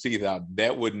knocks his teeth out.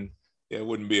 That wouldn't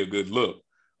be a good look.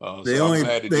 They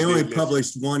only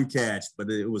published one catch, but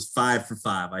it was 5 for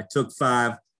 5. I took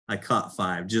 5, I caught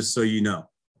 5, just so you know.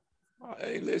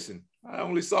 Hey, listen, I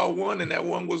only saw one, and that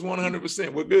one was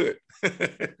 100%. We're good.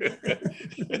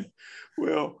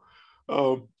 Well,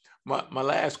 my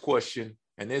last question,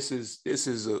 and this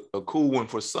is a cool one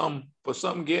for some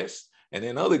guests, and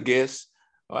then other guests,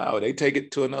 wow, they take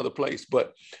it to another place.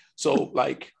 But so,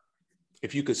 like,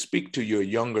 if you could speak to your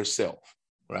younger self,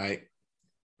 right?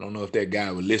 I don't know if that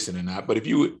guy would listen or not, but if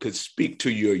you could speak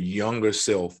to your younger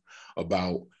self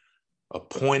about a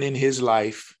point in his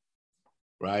life,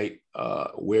 right,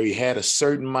 where he had a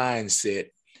certain mindset,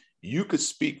 you could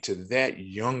speak to that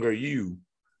younger you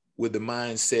with the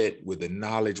mindset, with the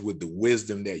knowledge, with the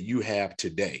wisdom that you have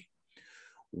today.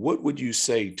 What would you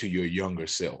say to your younger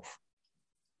self?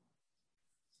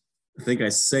 I think I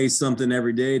say something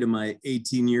every day to my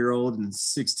 18-year-old and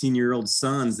 16-year-old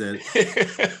sons that,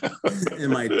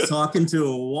 am I talking to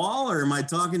a wall, or am I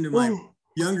talking to my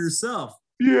younger self?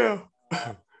 Yeah.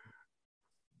 I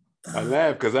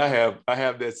laugh because I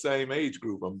have that same age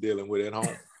group I'm dealing with at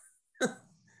home.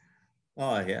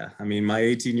 Oh yeah. I mean, my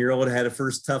 18-year-old had a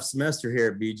first tough semester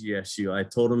here at BGSU. I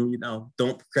told him,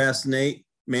 don't procrastinate,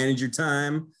 manage your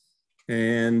time.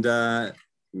 And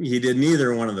he did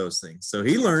neither one of those things. So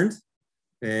he learned,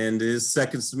 and his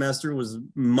second semester was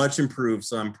much improved.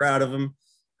 So I'm proud of him.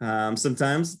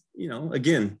 Sometimes,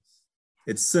 again,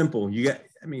 it's simple.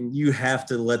 You have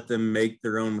to let them make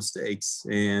their own mistakes.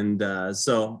 And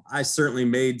so I certainly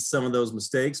made some of those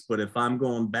mistakes, but if I'm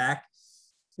going back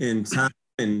in time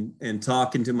and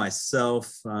talking to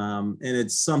myself, and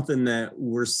it's something that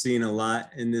we're seeing a lot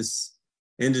in this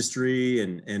industry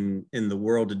and in the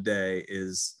world today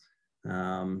is,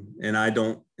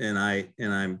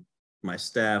 my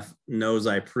staff knows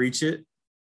I preach it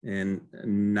and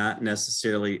not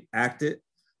necessarily act it,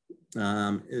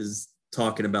 is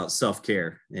talking about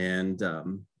self-care and,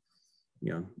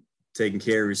 taking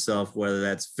care of yourself, whether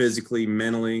that's physically,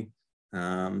 mentally,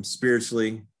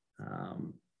 spiritually,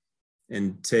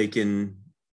 and taking,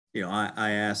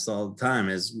 I ask all the time,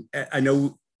 as I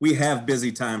know we have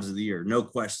busy times of the year, no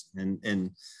question.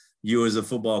 And you as a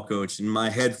football coach and my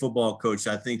head football coach,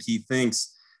 I think he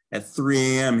thinks at 3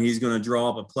 a.m. he's going to draw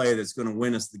up a play that's going to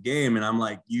win us the game. And I'm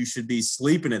like, you should be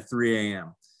sleeping at 3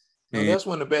 a.m. No, that's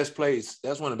when the best plays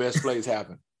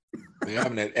happen. They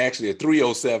happen at actually at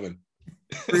 3:07.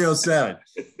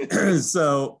 3:07.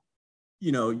 So,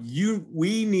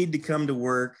 we need to come to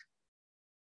work.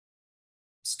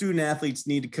 Student athletes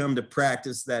need to come to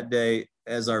practice that day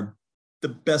as the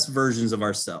best versions of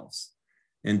ourselves.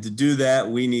 And to do that,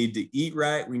 we need to eat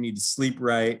right. We need to sleep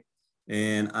right.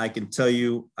 And I can tell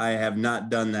you, I have not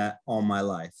done that all my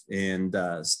life and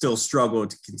still struggle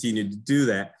to continue to do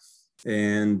that.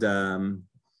 And,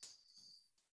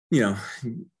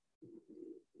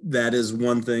 that is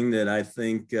one thing that I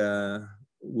think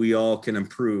we all can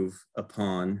improve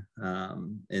upon.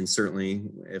 And certainly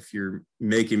if you're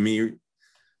making me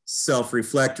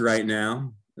self-reflect right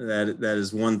now, that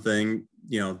is one thing.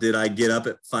 Did I get up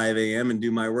at 5 a.m. and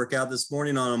do my workout this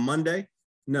morning on a Monday?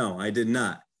 No, I did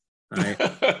not.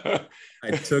 I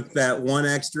took that one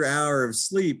extra hour of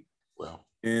sleep. Well,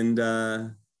 and,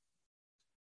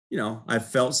 I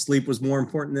felt sleep was more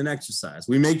important than exercise.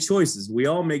 We make choices. We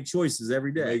all make choices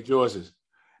every day. Make choices.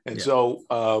 And so,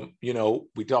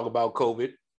 we talk about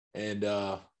COVID, and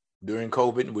during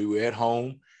COVID, we were at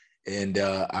home, and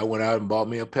I went out and bought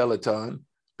me a Peloton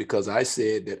because I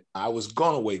said that I was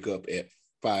going to wake up at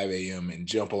 5 a.m. and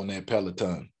jump on that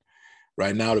Peloton.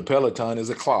 Right now, the Peloton is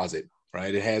a closet,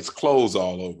 right? It has clothes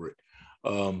all over it.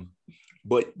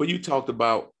 But you talked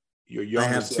about your younger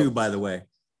I have self. two, by the way.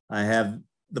 I have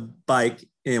the bike,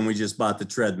 and we just bought the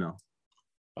treadmill.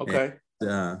 Okay.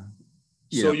 And,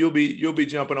 so you'll be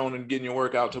jumping on and getting your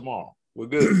workout tomorrow. We're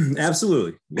good.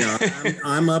 Absolutely.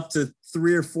 I'm up to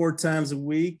 3 or 4 times a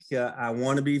week. I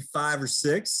want to be 5 or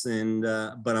 6,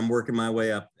 but I'm working my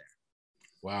way up there.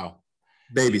 Wow.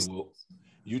 Babies. Well,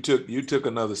 you took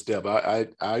another step. I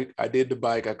did the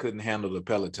bike. I couldn't handle the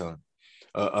Peloton,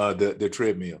 the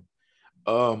treadmill.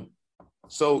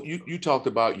 So you talked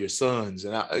about your sons,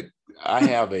 and I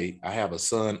have a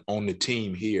son on the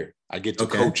team here. I get to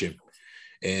coach him,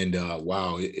 and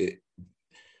wow,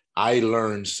 I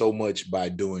learned so much by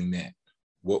doing that.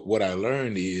 What I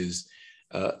learned is,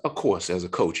 of course, as a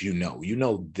coach,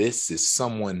 this is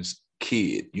someone's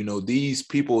kid. These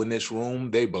people in this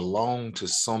room, they belong to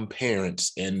some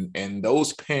parents, and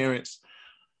those parents,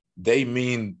 they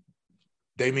mean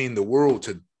the world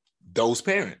to those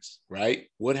parents, right?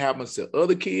 What happens to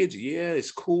other kids? Yeah, it's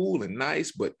cool and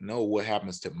nice, but no, what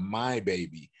happens to my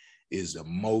baby is the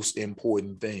most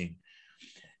important thing.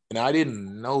 And that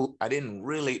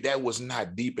was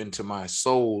not deep into my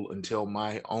soul until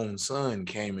my own son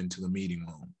came into the meeting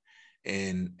room.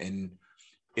 And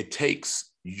it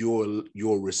takes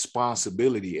your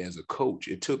responsibility as a coach.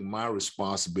 It took my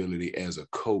responsibility as a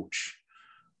coach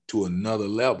to another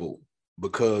level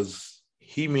because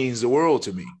he means the world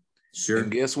to me. Sure.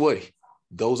 And guess what?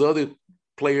 Those other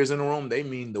players in the room, they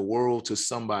mean the world to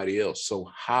somebody else. So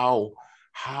how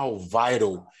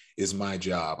vital is my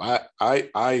job?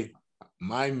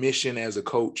 My mission as a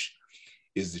coach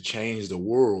is to change the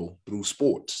world through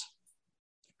sports.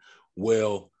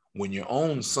 Well, when your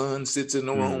own son sits in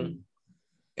the room,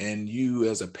 and you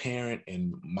as a parent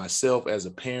and myself as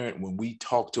a parent, when we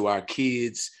talk to our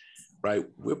kids, right,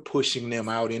 we're pushing them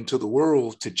out into the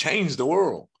world to change the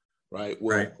world. Right.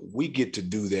 Well, we get to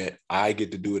do that. I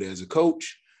get to do it as a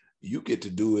coach. You get to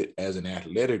do it as an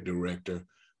athletic director.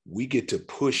 We get to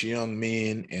push young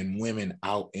men and women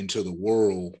out into the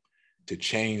world to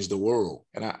change the world.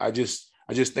 And I just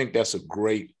think that's a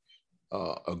great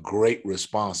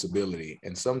responsibility.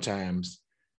 And sometimes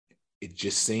it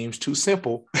just seems too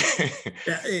simple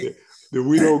that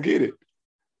we don't get it.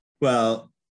 Well,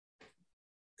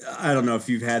 I don't know if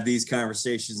you've had these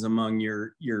conversations among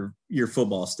your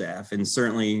football staff, and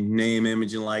certainly name,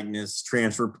 image, and likeness,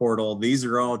 transfer portal. These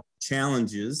are all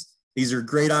challenges. These are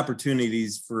great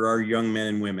opportunities for our young men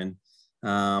and women.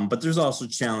 But there's also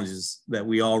challenges that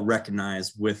we all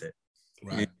recognize with it.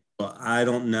 Right. And I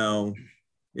don't know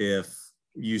if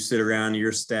you sit around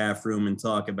your staff room and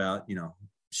talk about,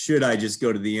 should I just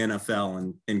go to the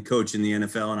NFL and coach in the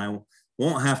NFL, and I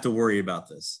won't have to worry about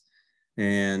this.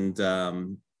 And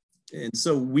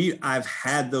so I've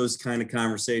had those kind of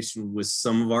conversations with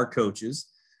some of our coaches,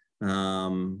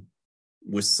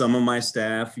 with some of my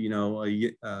staff,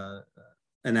 an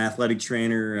athletic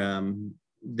trainer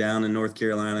down in North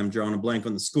Carolina, I'm drawing a blank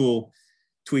on the school,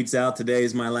 tweets out, today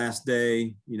is my last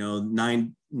day,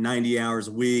 90 hours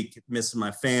a week, missing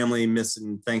my family,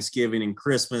 missing Thanksgiving and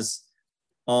Christmas,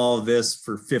 all of this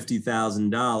for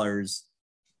 $50,000.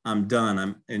 I'm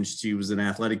done. And she was an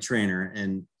athletic trainer.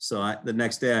 And so the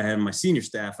next day I had my senior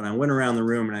staff, and I went around the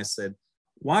room and I said,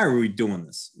 why are we doing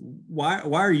this? Why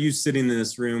are you sitting in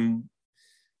this room?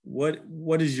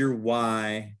 What is your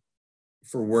why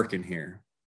for working here?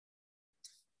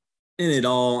 And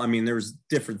there was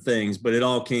different things, but it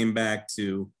all came back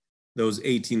to those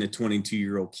 18 to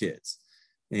 22-year-old kids.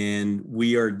 And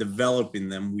we are developing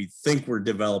them. We think we're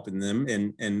developing them.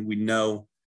 And we know,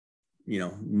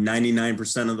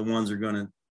 99% of the ones are going to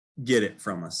get it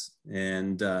from us.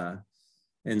 And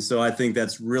so I think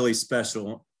that's really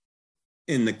special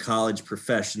in the college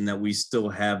profession, that we still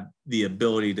have the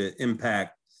ability to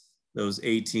impact those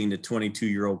 18 to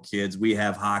 22-year-old kids. We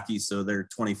have hockey, so they're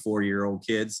 24-year-old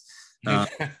kids.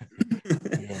 But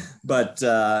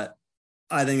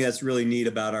I think that's really neat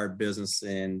about our business,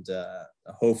 and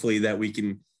hopefully that we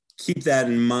can keep that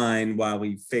in mind while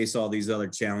we face all these other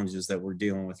challenges that we're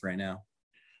dealing with right now.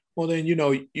 Well, then,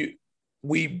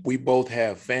 we both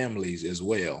have families as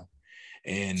well.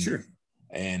 And sure.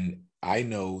 And I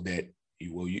know that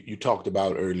you talked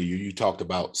about earlier, you talked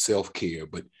about self-care,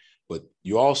 but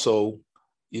you also,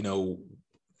 you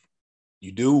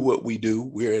do what we do.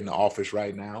 We're in the office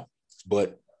right now,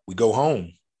 but we go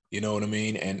home, you know what I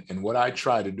mean? And what I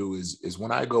try to do is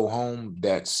when I go home,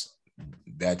 that's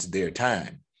their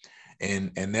time.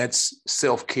 And that's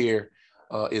self-care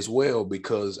as well,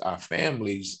 because our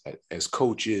families, as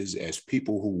coaches, as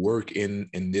people who work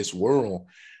in this world,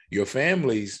 your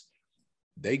families,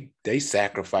 they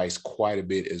sacrifice quite a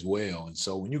bit as well. And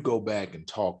so when you go back and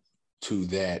talk to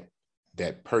that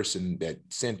person that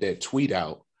sent that tweet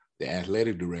out, the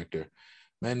athletic director,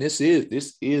 man, this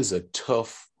is a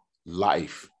tough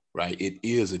life, right? It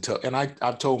is a tough, and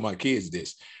I've told my kids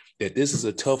that this is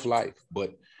a tough life,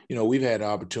 but we've had the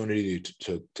opportunity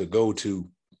to go to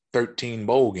 13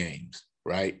 bowl games,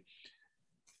 right?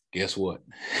 Guess what?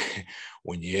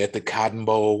 When you're at the Cotton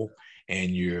Bowl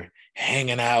and you're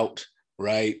hanging out,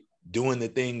 right, doing the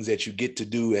things that you get to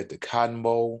do at the Cotton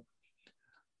Bowl,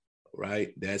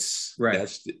 right? That's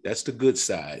the good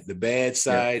side. The bad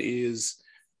side is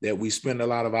that we spend a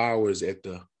lot of hours at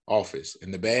the office,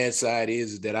 and the bad side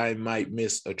is that I might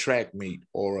miss a track meet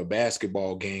or a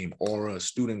basketball game or a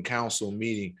student council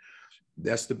meeting.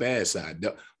 That's the bad side.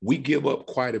 We give up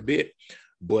quite a bit,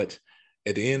 but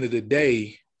at the end of the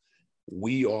day,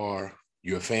 we are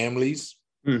your families,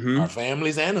 our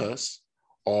families and us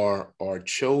are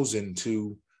chosen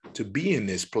to be in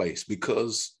this place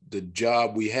because the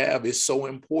job we have is so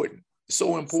important.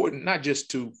 So important, not just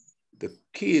to the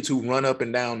kids who run up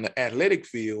and down the athletic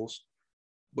fields,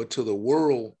 but to the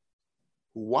world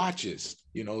who watches,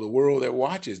 the world that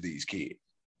watches these kids.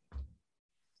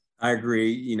 I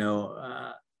agree.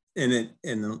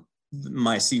 In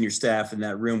my senior staff in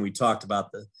that room, we talked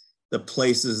about the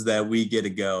places that we get to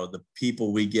go, the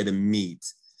people we get to meet.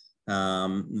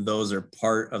 Those are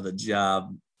part of the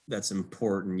job that's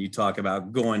important. You talk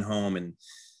about going home,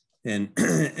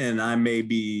 and I may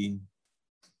be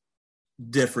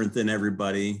different than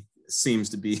everybody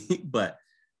seems to be, but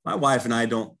my wife and I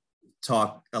don't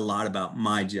talk a lot about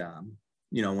my job.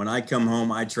 When I come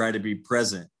home, I try to be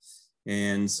present.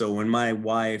 And so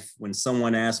when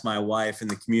someone asks my wife in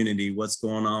the community, what's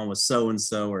going on with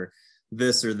so-and-so or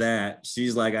this or that,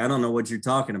 she's like, I don't know what you're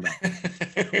talking about.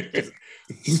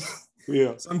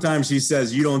 Yeah. Sometimes she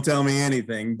says, you don't tell me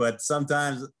anything, but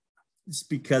sometimes it's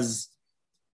because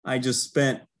I just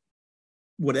spent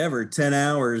 10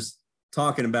 hours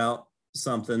talking about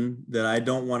something that I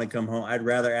don't want to come home. I'd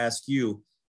rather ask you,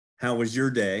 how was your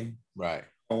day? Right.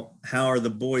 How are the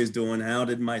boys doing? How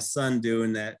did my son do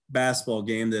in that basketball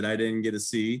game that I didn't get to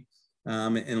see?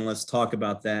 And let's talk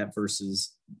about that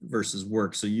versus versus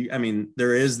work. So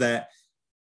there is that.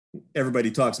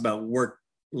 Everybody talks about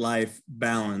work-life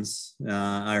balance.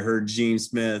 I heard Gene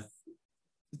Smith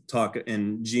talk,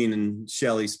 and Gene and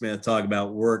Shelly Smith talk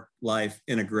about work-life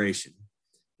integration.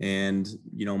 And,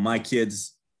 my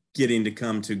kids getting to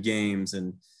come to games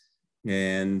and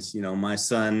my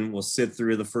son will sit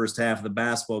through the first half of the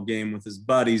basketball game with his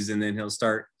buddies, and then he'll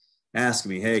start asking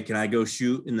me, hey, can I go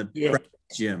shoot in the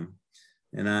practice gym?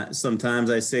 And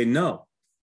sometimes I say, no,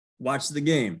 watch the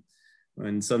game.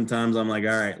 And sometimes I'm like, all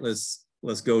right, let's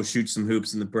go shoot some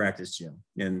hoops in the practice gym.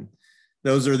 And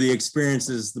those are the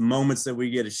experiences, the moments that we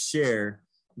get to share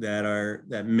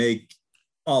that make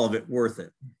all of it worth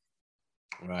it.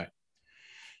 Right.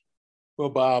 Well,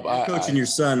 Bob, coaching your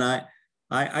son,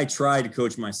 I tried to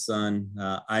coach my son.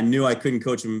 I knew I couldn't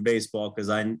coach him in baseball because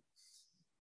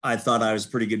I thought I was a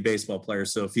pretty good baseball player.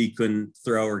 So if he couldn't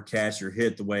throw or catch or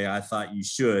hit the way I thought you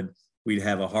should, we'd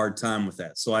have a hard time with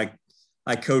that. So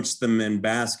I coached them in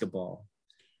basketball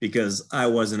because I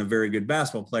wasn't a very good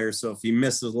basketball player. So if he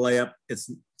misses a layup,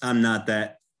 I'm not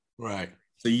that. Right.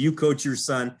 So you coach your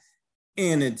son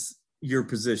and it's your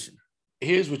position.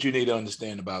 Here's what you need to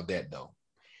understand about that though,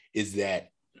 is that,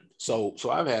 so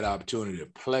I've had an opportunity to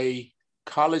play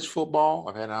college football.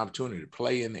 I've had an opportunity to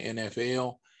play in the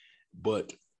NFL,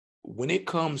 but when it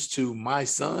comes to my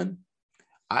son,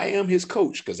 I am his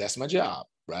coach because that's my job.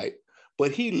 Right.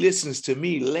 But he listens to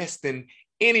me less than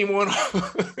anyone.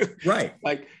 Right.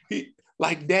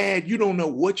 Like, Dad, you don't know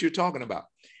what you're talking about.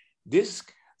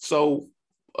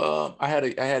 I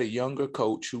had a younger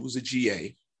coach who was a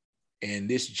GA, and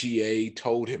this GA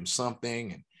told him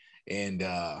something, and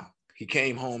he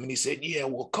came home and he said, yeah,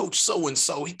 well, Coach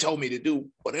so-and-so, he told me to do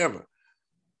whatever.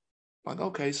 I'm like,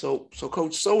 okay, so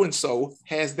Coach so-and-so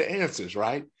has the answers,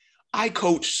 right? I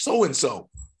coach so-and-so,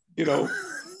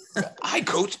 I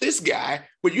coach this guy,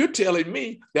 but you're telling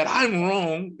me that I'm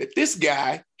wrong, that this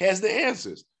guy has the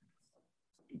answers.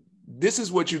 This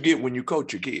is what you get when you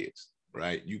coach your kids,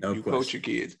 right? You coach your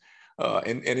kids.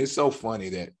 And it's so funny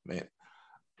that, man,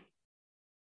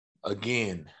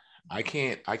 again, I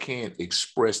can't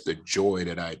express the joy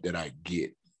that I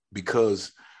get,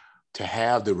 because to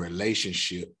have the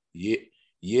relationship,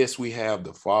 yes, we have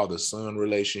the father-son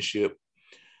relationship,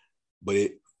 but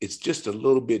it's just a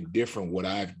little bit different what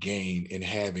I've gained in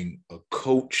having a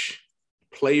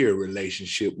coach-player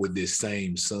relationship with this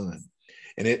same son.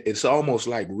 And it's almost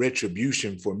like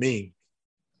retribution for me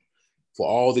for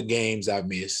all the games I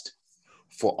missed,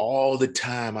 for all the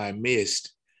time I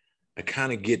missed. I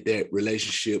kind of get that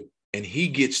relationship, and he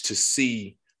gets to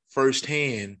see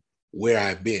firsthand where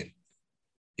I've been.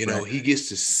 Right. He gets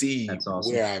to see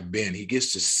awesome. where I've been. He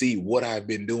gets to see what I've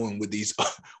been doing with these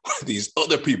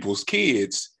other people's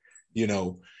kids,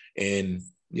 and,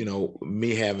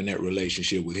 me having that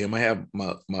relationship with him. I have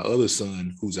my other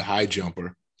son who's a high jumper.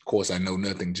 Of course, I know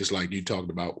nothing, just like you talked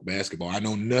about basketball. I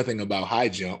know nothing about high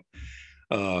jump.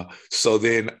 So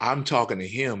then I'm talking to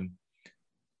him,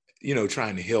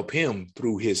 trying to help him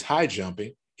through his high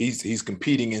jumping. He's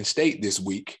competing in state this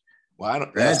week. Well,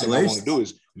 last thing I want to do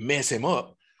is mess him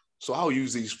up. So I'll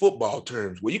use these football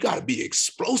terms. Well, you got to be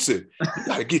explosive. You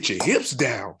got to get your hips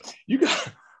down.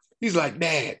 He's like,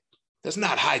 Dad, that's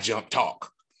not high jump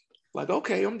talk. Like,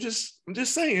 okay, I'm just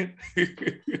saying.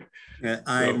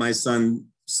 My son,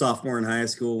 sophomore in high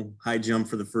school, high jump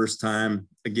for the first time.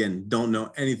 Again, don't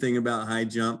know anything about high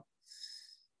jump.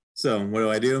 So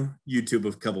what do? YouTube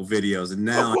a couple videos, and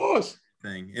now of course.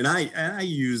 And I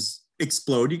use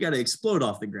explode. You got to explode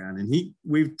off the ground. And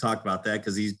we've talked about that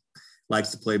because he likes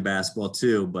to play basketball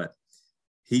too, but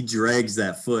he drags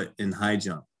that foot in high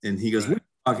jump. And he goes, What are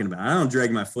you talking about? I don't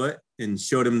drag my foot. And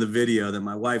showed him the video that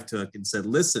my wife took and said,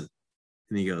 listen.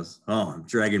 And he goes, oh, I'm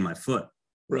dragging my foot.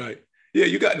 Right. Yeah,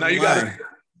 you got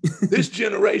this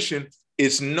generation,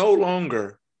 it's no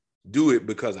longer do it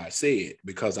because I said,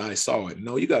 because I saw it.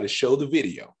 No, you got to show the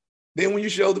video. Then when you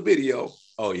show the video,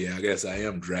 oh yeah, I guess I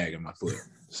am dragging my foot.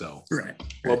 So, right.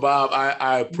 Well, Bob,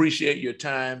 I appreciate your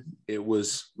time. It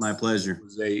was my pleasure. It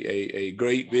was a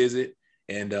great visit.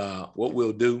 And what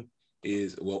we'll do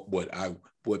is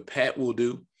what Pat will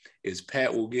do is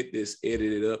Pat will get this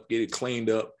edited up, get it cleaned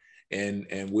up,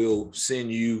 and we'll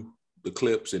send you the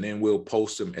clips, and then we'll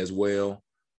post them as well.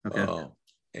 Okay.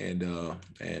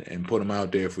 And put them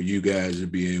out there for you guys to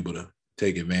be able to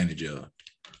take advantage of.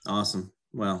 Awesome.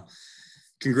 Well,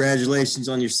 congratulations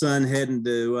on your son heading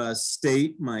to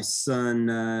state. My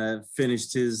son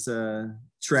finished his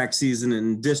track season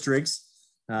in districts,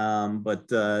 but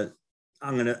you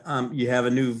have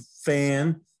a new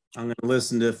fan. I'm gonna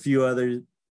listen to a few other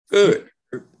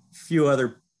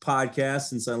podcasts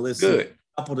since I listened to a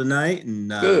couple tonight, and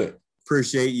good.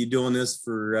 appreciate you doing this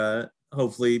for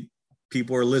hopefully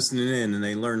people are listening in and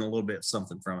they learn a little bit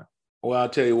something from it. Well, I'll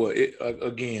tell you what,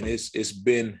 it's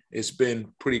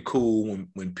been pretty cool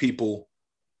when people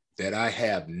that I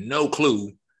have no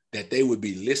clue that they would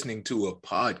be listening to a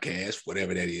podcast,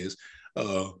 whatever that is,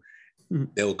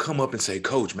 they'll come up and say,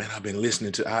 Coach, man, I've been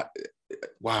listening to,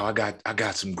 I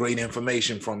got some great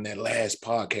information from that last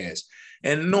podcast.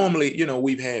 And normally, you know,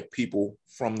 we've had people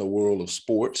from the world of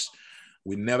sports.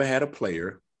 We never had a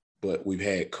player, but we've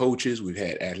had coaches, we've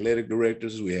had athletic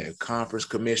directors, we had conference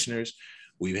commissioners,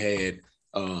 we've had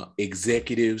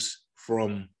executives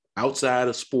from outside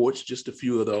of sports, just a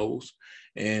few of those.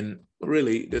 And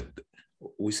really,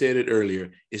 we said it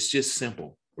earlier, it's just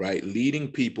simple, right?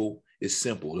 Leading people is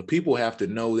simple. The people have to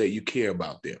know that you care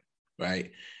about them,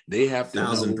 right? They have to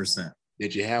 1,000% know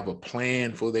that you have a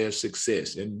plan for their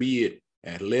success, and be it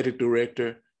athletic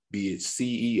director, be it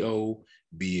CEO,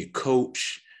 be it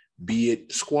coach, be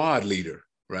it squad leader,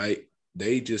 right?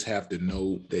 They just have to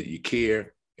know that you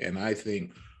care. And I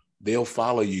think they'll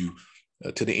follow you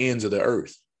to the ends of the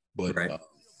earth. But, right.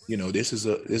 you know, this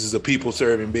is a people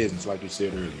serving business, like you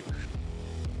said earlier.